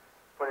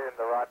put it in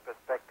the right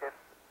perspective?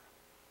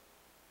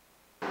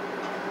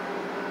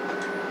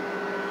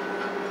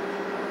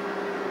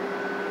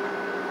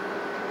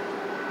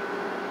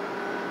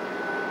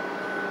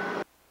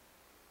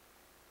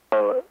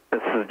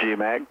 This is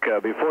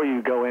GMAC. Before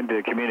you go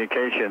into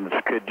communications,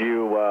 could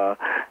you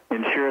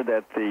ensure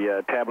that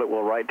the tablet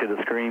will write to the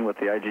screen with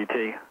the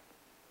IGT?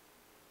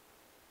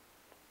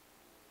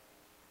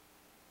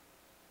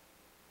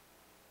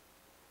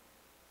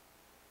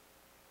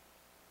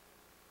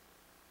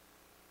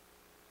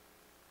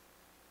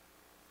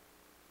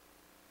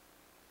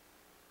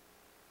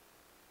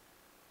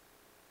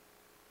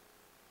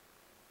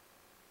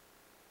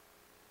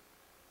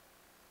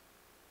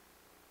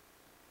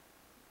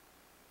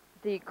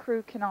 The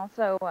crew can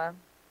also,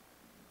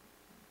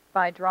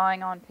 by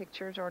drawing on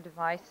pictures or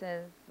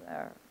devices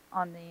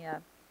on the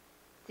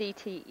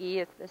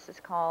CTE, as this is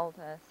called,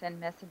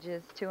 send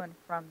messages to and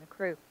from the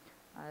crew.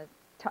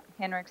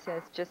 Henricks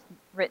has just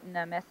written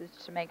a message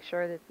to make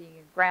sure that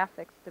the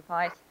graphics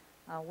device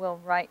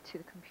will write to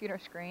the computer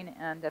screen,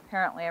 and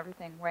apparently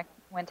everything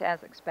went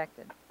as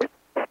expected.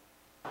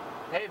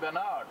 Hey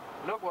Bernard,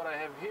 look what I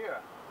have here.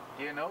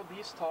 Do you know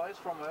these toys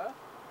from Earth?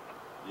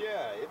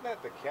 Yeah, isn't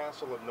that the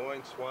castle of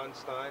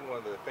Neuschwanstein, one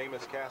of the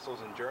famous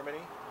castles in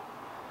Germany?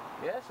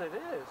 Yes, it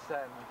is.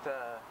 And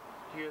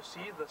you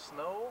see the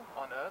snow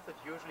on Earth, it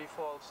usually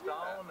falls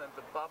down and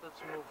the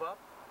bubbles move up.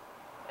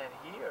 And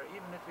here,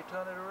 even if we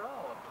turn it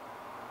around.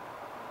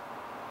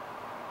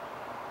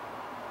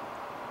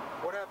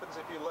 What happens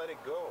if you let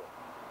it go?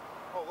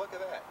 Oh, look at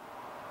that.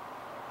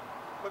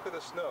 Look at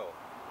the snow.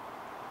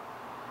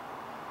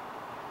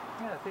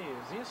 Yeah,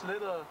 these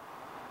little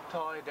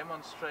toy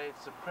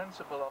demonstrates the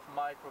principle of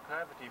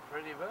microgravity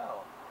pretty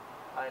well.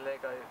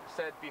 Like I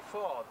said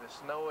before, the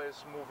snow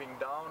is moving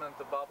down and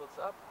the bubbles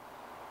up.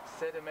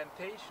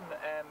 Sedimentation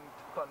and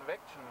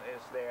convection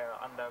is there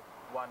under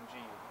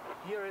 1G.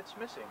 Here it's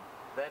missing.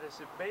 That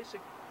is a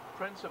basic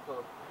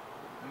principle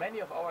many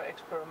of our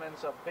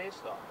experiments are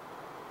based on.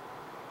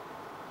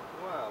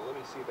 Wow, let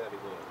me see that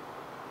again.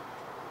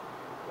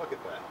 Look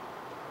at that.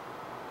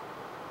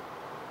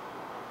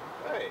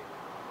 Hey,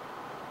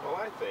 well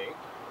I think,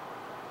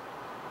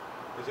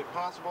 is it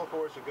possible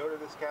for us to go to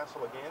this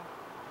castle again?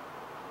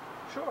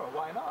 Sure,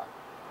 why not?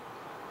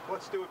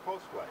 Let's do it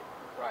post-flight.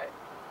 Right.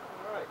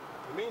 All right.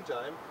 In the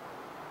meantime,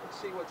 let's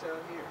see what's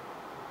out here.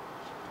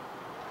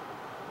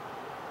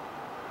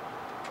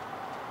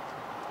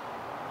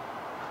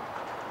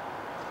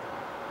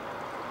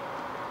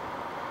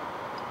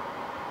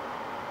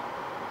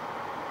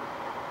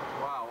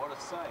 Wow, what a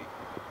sight.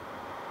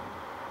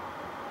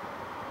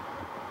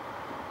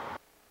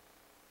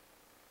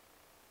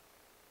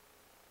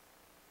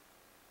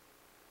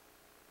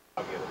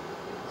 I'll get it.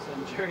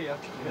 Send Jerry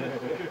up to get it. I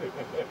think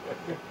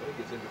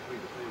it's in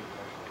between the things.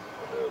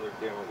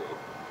 They're down there.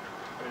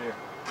 Right here.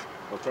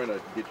 I'll try not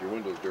to get your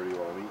windows dirty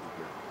while I'm eating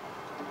here.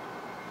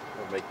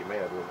 I'll make you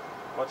mad, will it?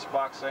 What's the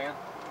box saying?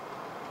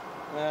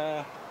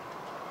 9.5.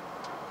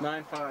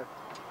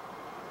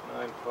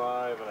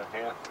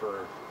 9.5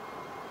 for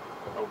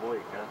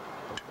oblique, huh?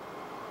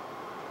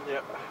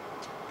 Yep. I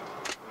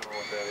don't know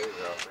what that is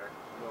out there.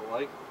 No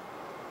light?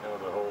 No,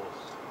 the holes.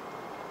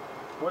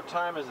 What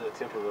time is the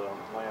tip of the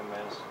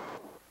landmass?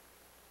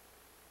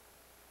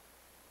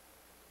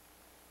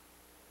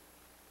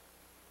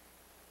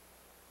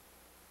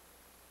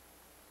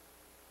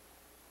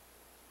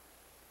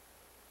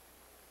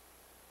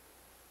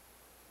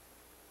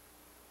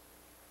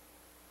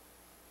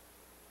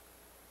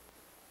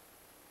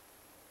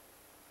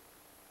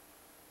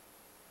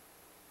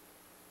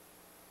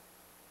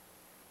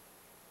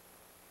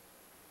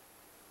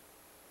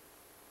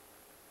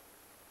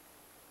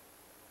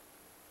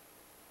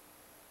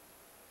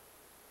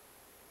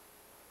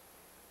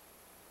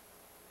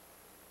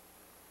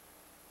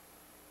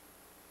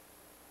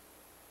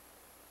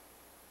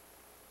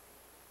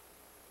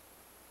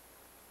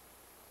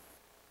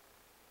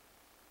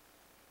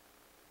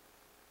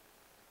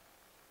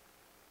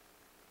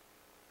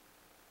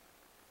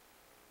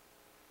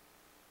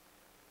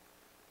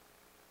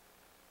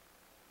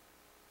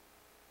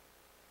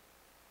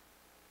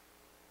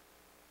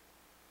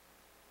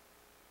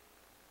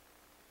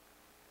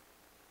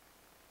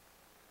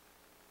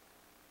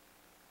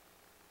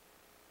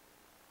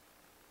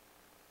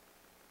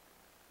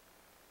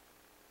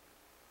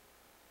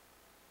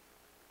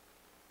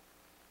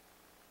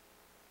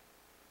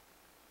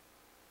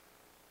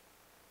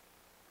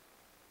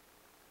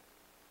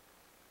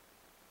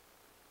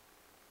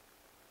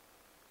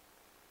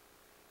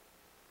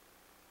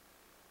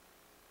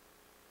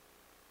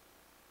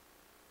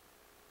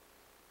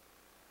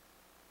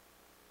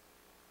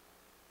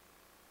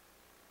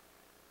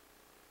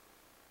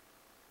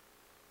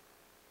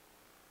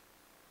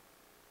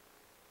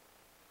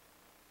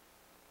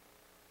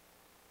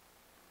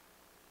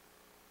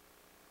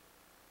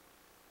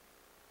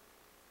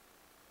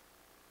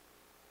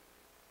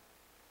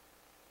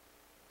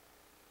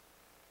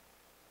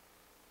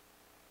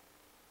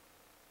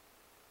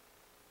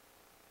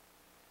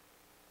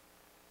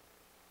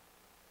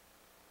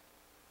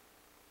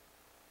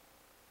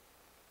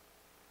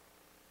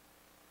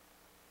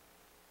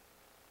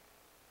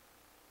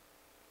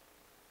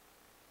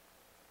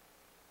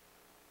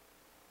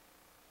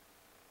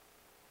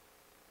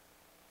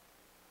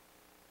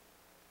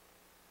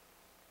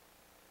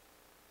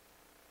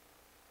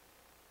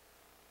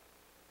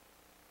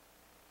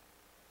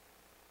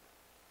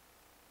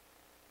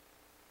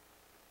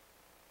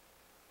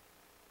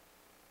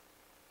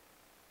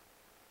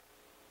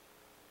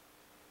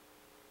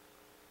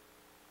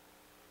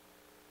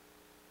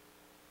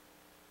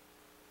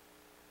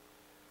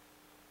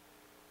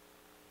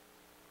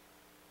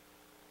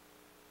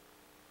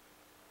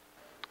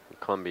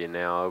 Columbia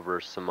now over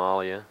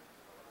Somalia.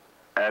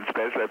 And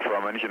Spacelab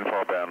for München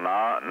for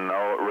Bernard,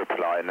 no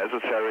reply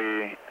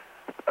necessary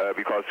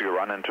because you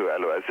run into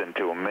LOS in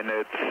 2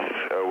 minutes.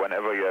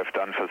 Whenever you have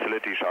done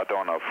facility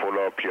shutdown or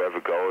follow-up, you have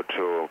a go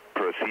to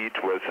proceed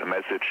with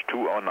message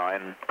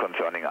 209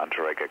 concerning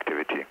anti-reg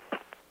activity.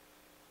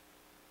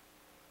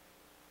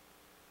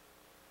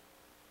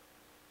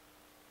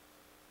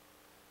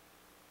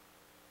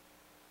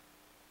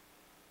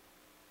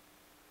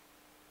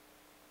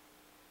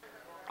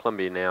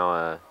 Columbia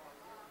now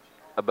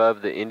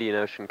above the Indian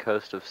Ocean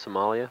coast of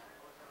Somalia.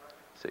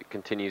 So it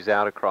continues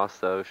out across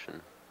the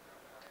ocean,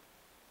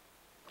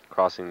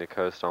 crossing the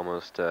coast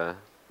almost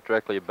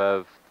directly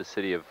above the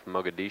city of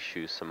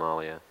Mogadishu,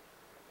 Somalia.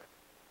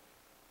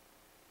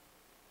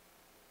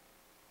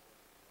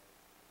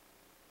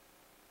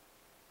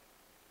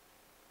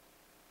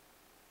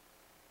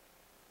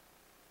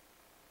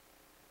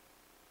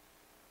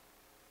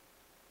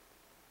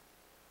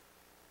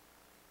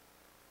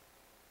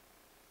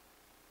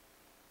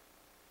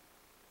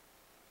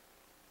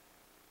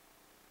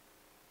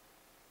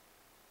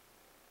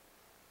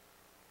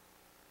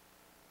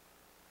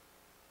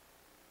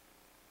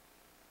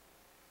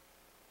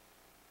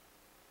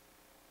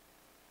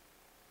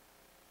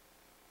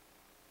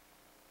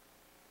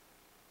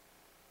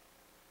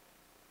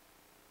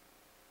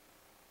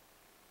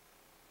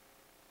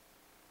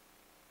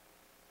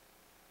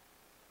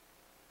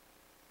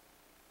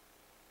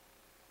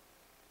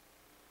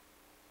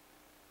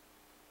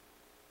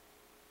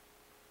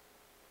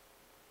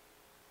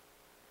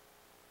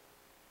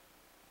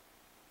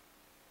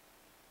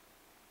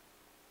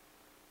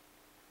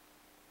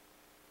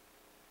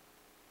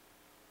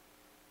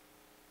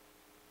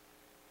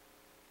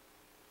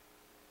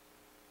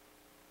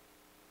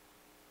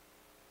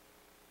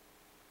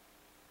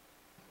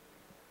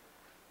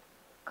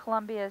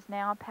 Columbia is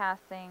now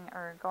passing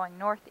or going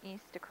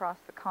northeast across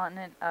the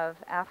continent of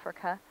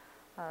Africa.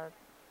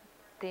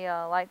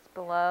 The lights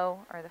below,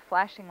 or the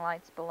flashing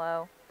lights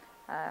below,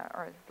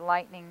 or the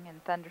lightning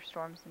and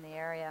thunderstorms in the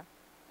area.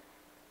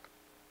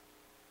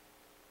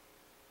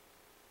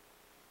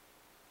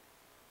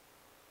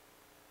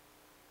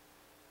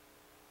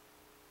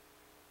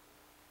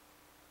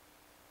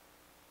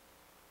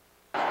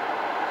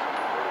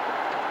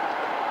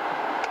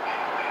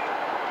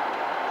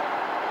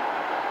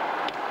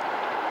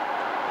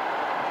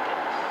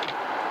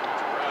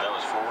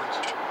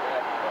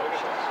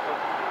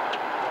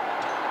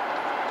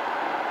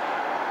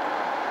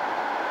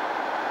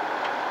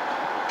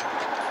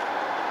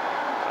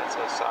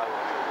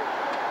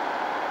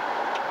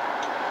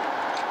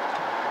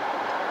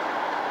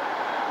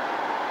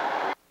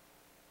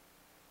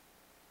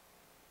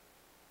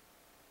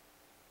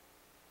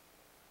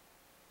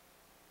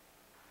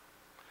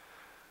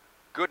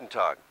 Guten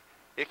Tag,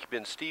 ich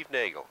bin Steve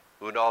Nagel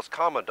und als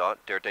Kommandant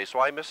der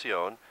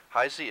D2-Mission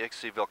heiße ich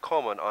Sie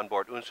willkommen an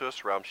Bord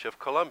unseres Raumschiff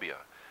Columbia.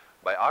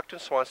 Bei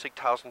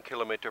 28.000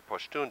 km pro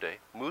Stunde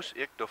muss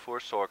ich dafür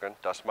sorgen,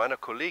 dass meine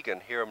Kollegen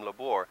hier im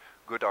Labor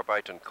gut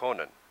arbeiten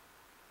können.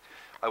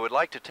 I would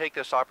like to take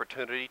this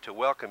opportunity to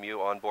welcome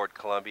you on board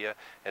Columbia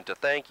and to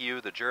thank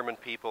you, the German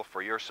people,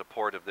 for your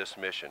support of this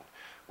mission.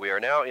 We are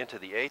now into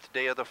the 8th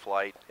day of the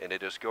flight and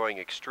it is going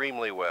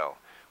extremely well.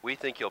 We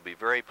think you'll be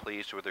very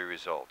pleased with the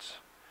results.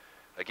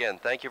 Again,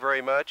 thank you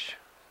very much.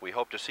 We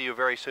hope to see you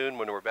very soon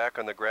when we're back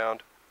on the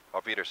ground.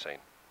 Auf Wiedersehen.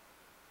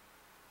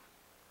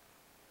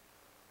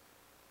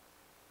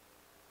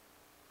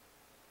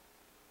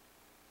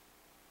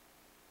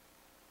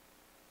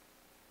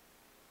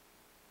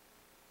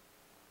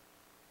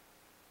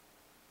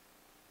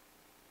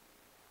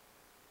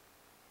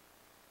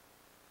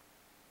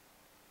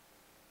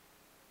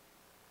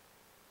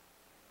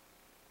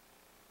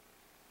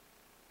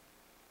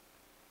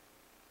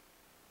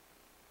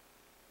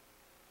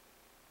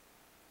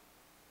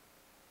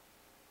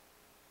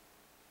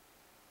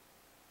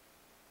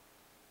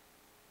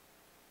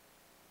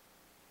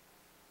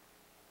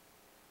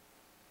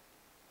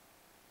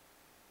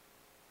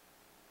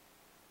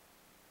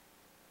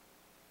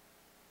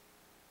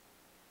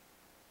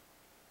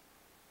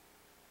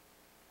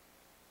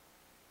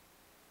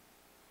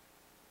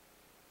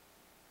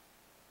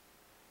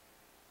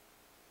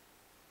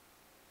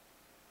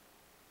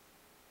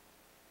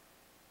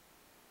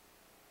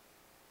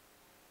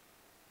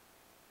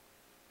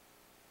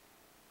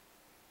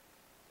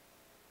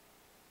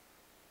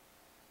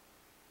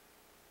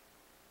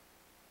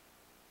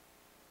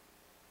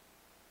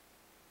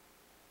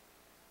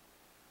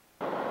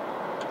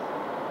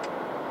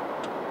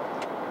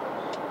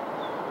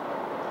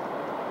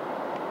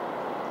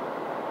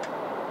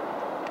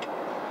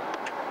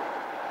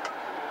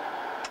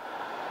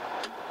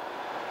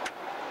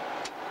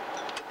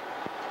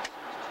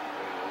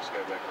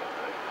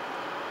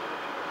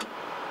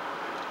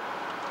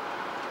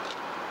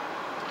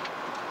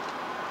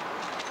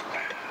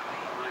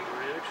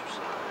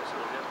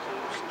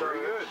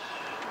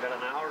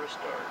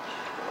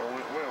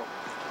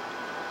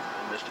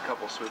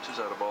 Switches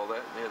out of all that,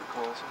 and they had to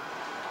call some.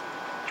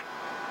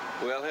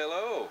 Well,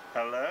 hello.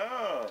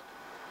 Hello.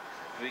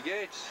 Wie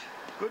geht's?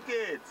 Gut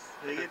geht's.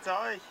 Wie geht's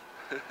euch?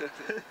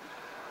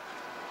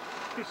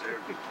 Sehr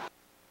gut.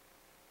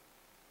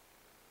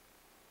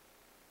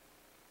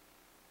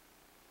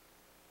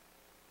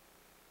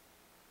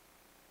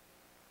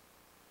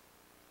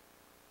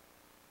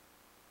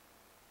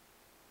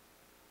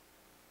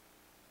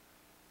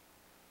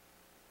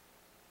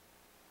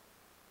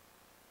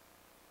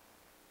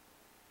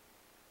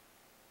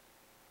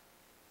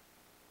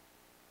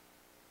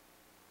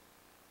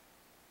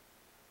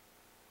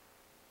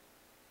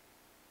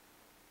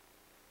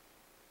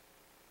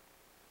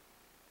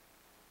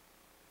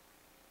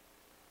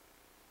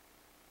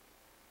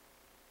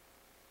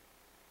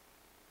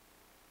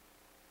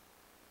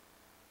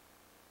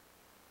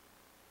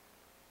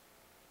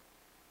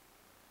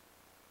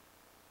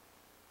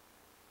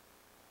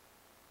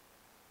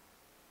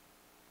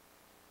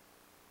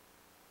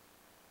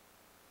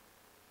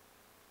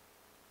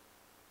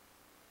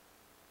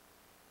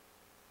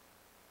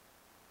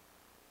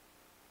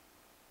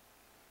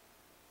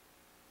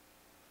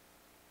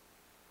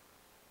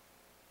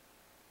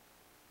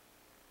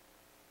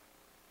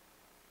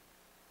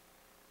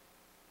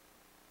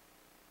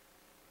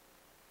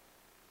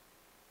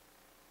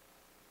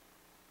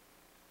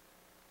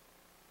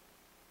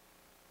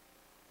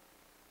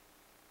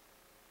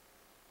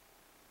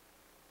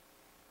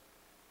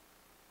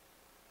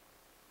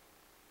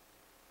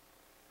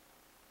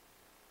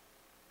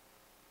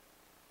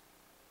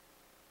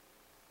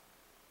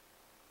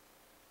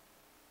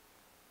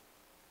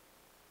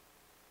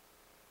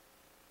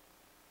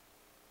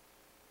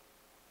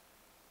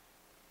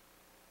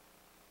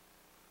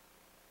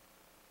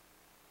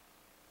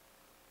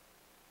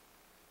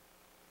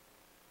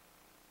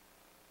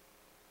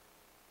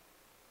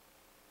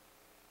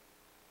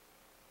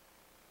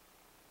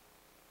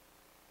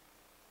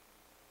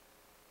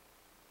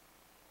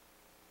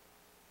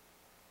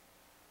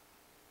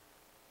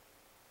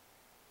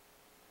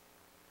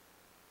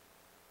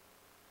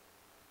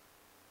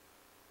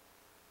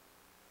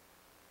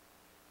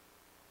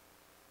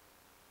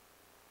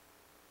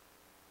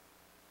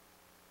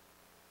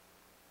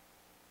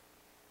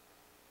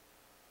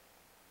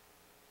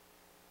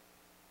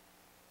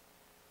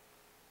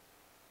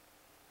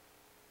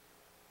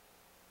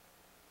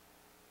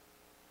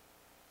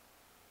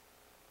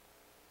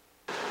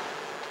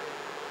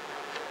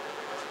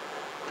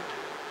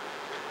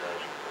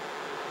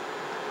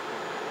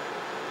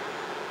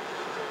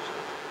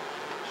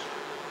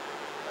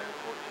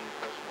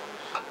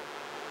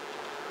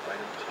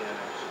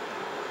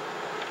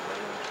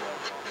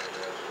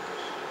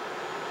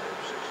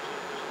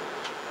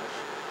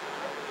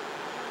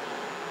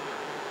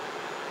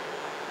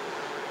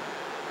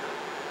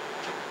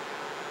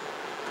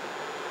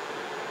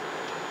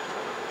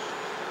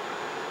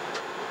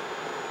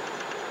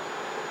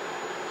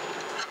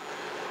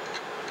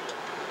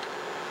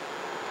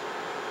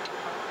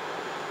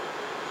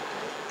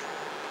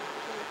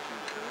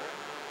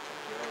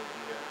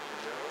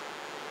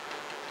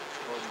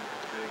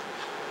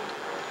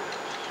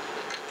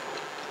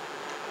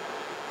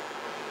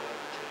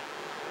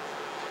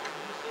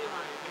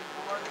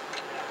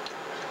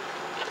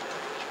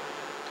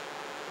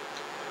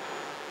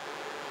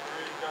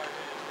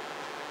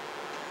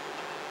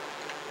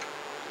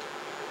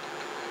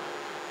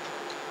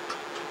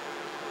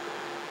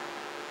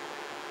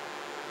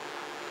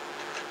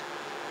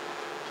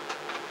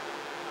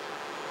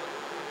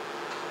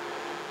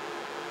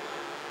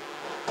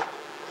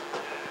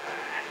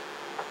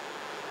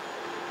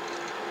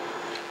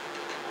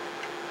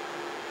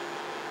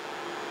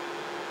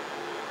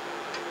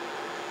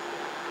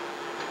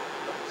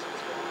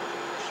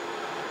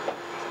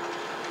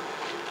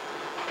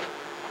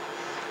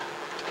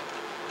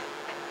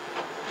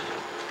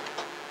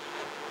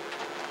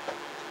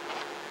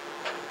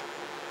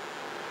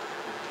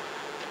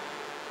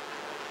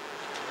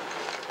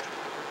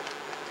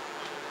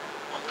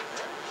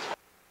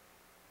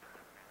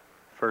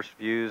 First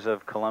views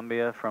of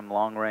Columbia from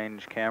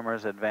long-range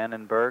cameras at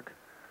Vandenberg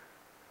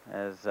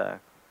as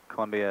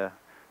Columbia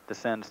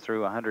descends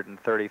through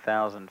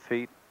 130,000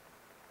 feet.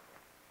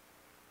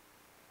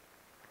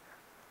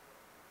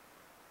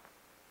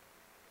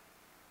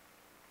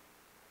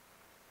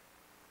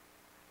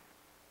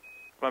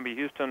 Columbia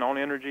Houston, on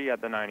energy at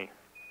the 90.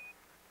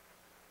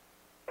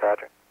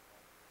 Roger.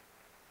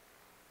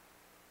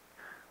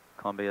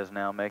 Columbia is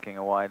now making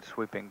a wide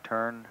sweeping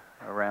turn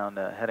around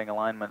a heading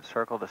alignment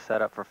circle to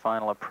set up for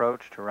final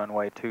approach to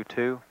runway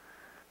 22.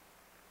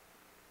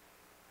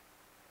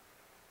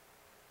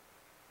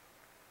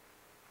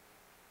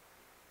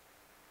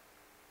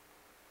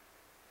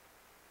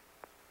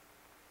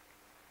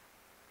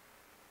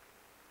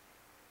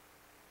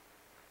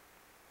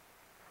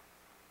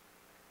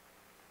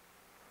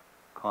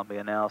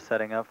 Columbia now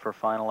setting up for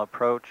final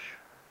approach.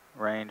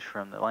 Range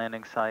from the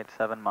landing site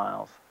 7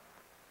 miles.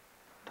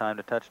 Time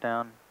to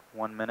touchdown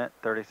 1 minute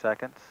 30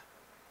 seconds.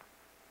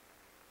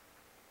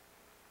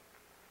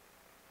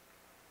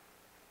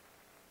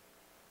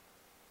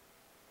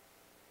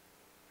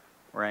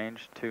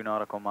 Range 2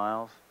 nautical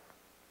miles.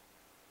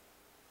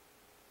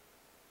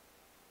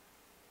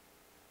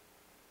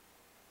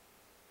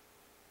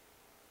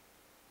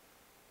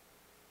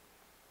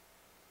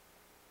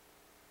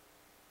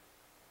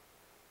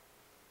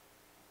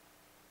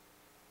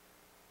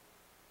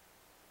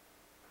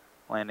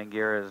 Landing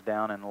gear is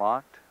down and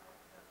locked.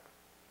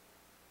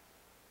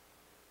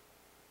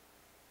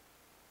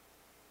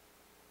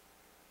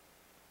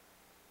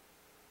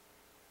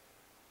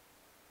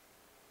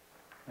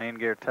 Main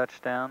gear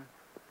touchdown.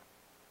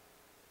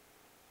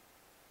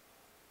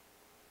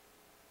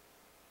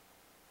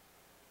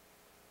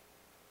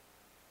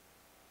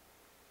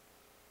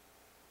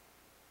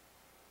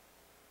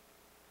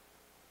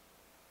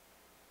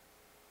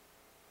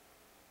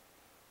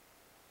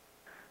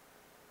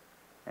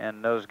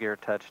 And nose gear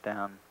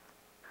touchdown.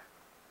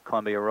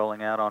 Columbia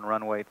rolling out on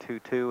runway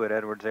 22 at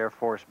Edwards Air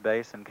Force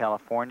Base in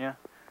California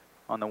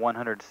on the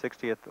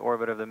 160th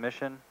orbit of the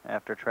mission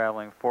after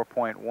traveling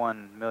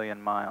 4.1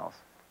 million miles.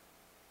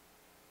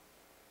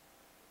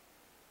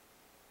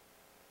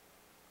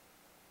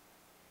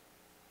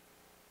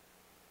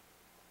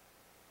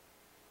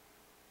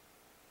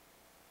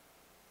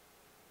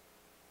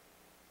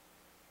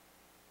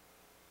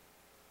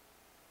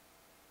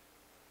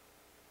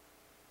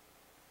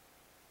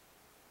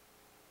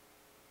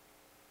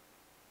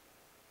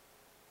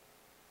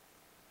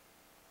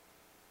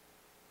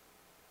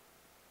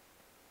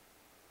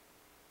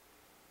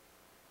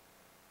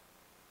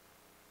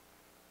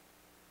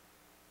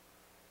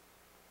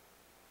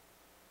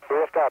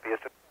 Stop,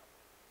 Houston.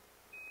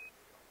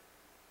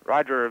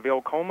 Roger,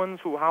 Willkommen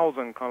zu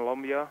Hause,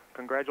 Columbia.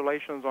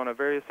 Congratulations on a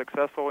very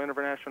successful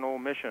international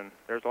mission.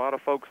 There's a lot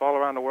of folks all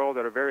around the world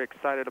that are very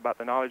excited about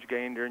the knowledge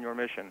gained during your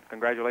mission.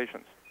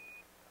 Congratulations.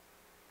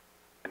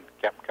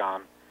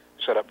 Capcom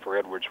set up for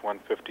Edwards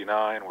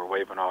 159. We're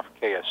waving off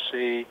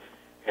KSC,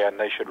 and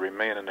they should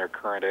remain in their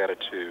current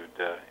attitude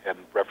and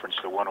reference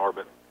the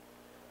one-orbit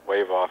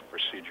wave-off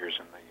procedures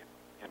in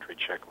the entry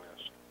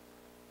checklist.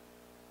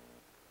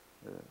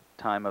 The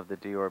time of the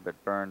deorbit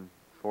burn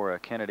for a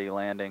Kennedy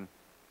landing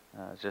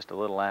is just a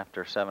little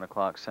after 7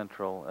 o'clock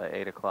Central,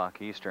 8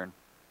 o'clock Eastern,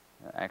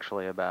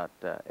 actually about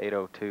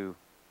 8:02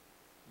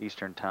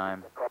 Eastern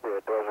Time.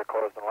 Columbia, doors are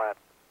closed and land.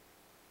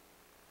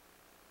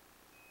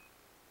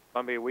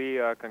 Columbia,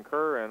 we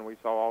concur, and we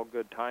saw all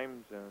good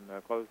times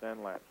and closed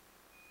and land.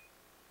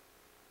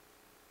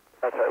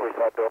 That's right, we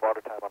saw door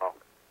water time and all.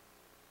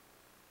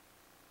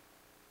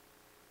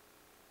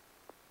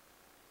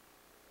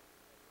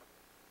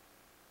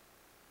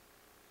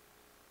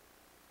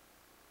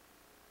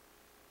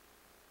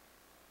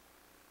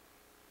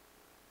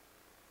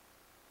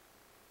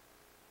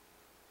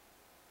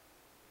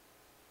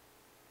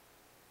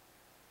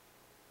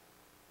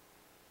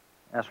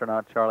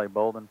 Astronaut Charlie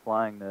Bolden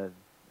flying the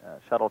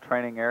shuttle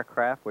training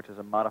aircraft, which is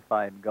a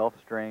modified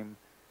Gulfstream,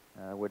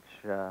 which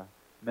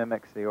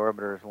mimics the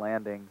orbiter's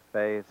landing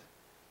phase.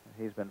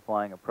 He's been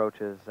flying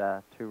approaches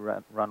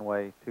to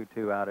runway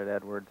 22 out at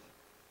Edwards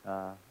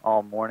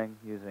all morning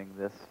using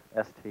this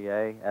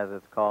STA, as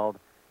it's called,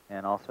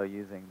 and also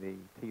using the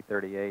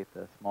T-38,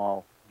 the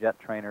small jet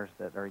trainers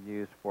that are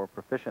used for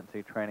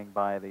proficiency training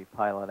by the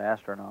pilot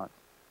astronauts.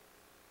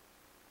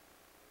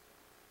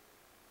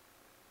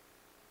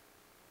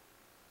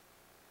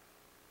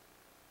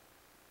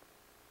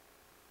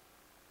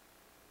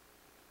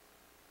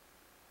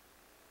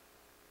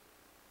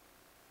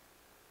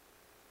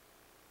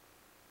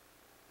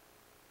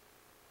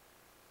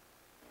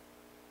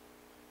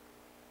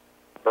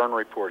 Burn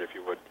report, if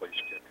you would, please,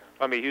 Kit.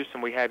 Columbia,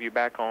 Houston, we have you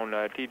back on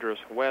Tidris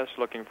West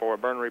looking for a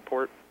burn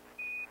report.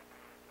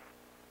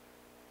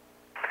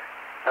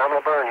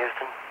 Normal burn,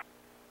 Houston.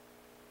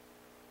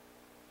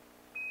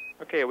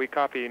 Okay, we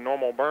copy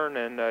normal burn,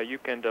 and you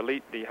can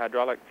delete the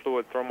hydraulic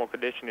fluid thermal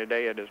condition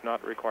today. It is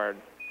not required.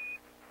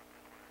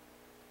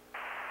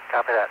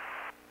 Copy that.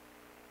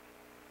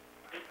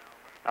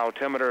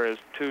 Altimeter is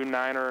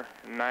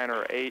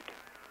 29er8,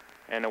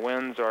 and the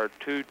winds are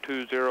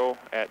 220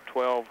 at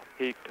 12,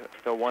 peaked to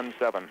 17.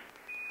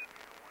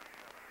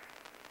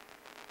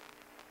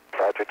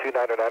 Roger,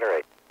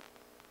 29er8.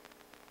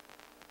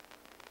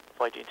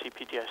 Flight DT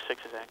PTI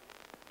 6 is active.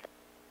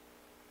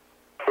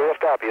 Full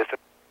stop, Houston.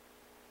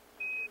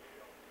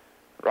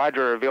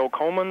 Roger,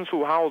 Willkommen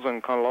zu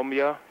Hause,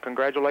 Columbia.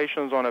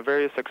 Congratulations on a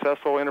very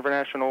successful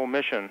international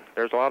mission.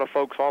 There's a lot of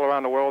folks all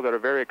around the world that are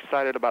very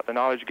excited about the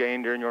knowledge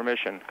gained during your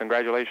mission.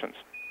 Congratulations.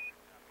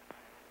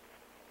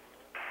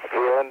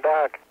 Fuel and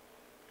dock.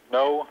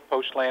 No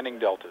post-landing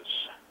deltas.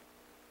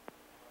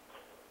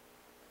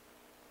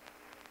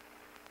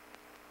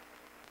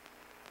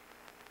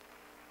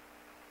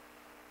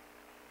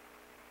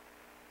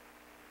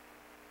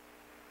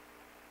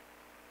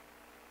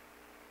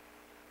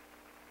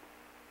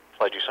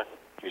 Flight GC.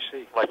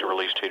 GC. I'd like to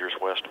release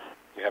Tidris West.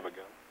 You have a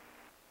go.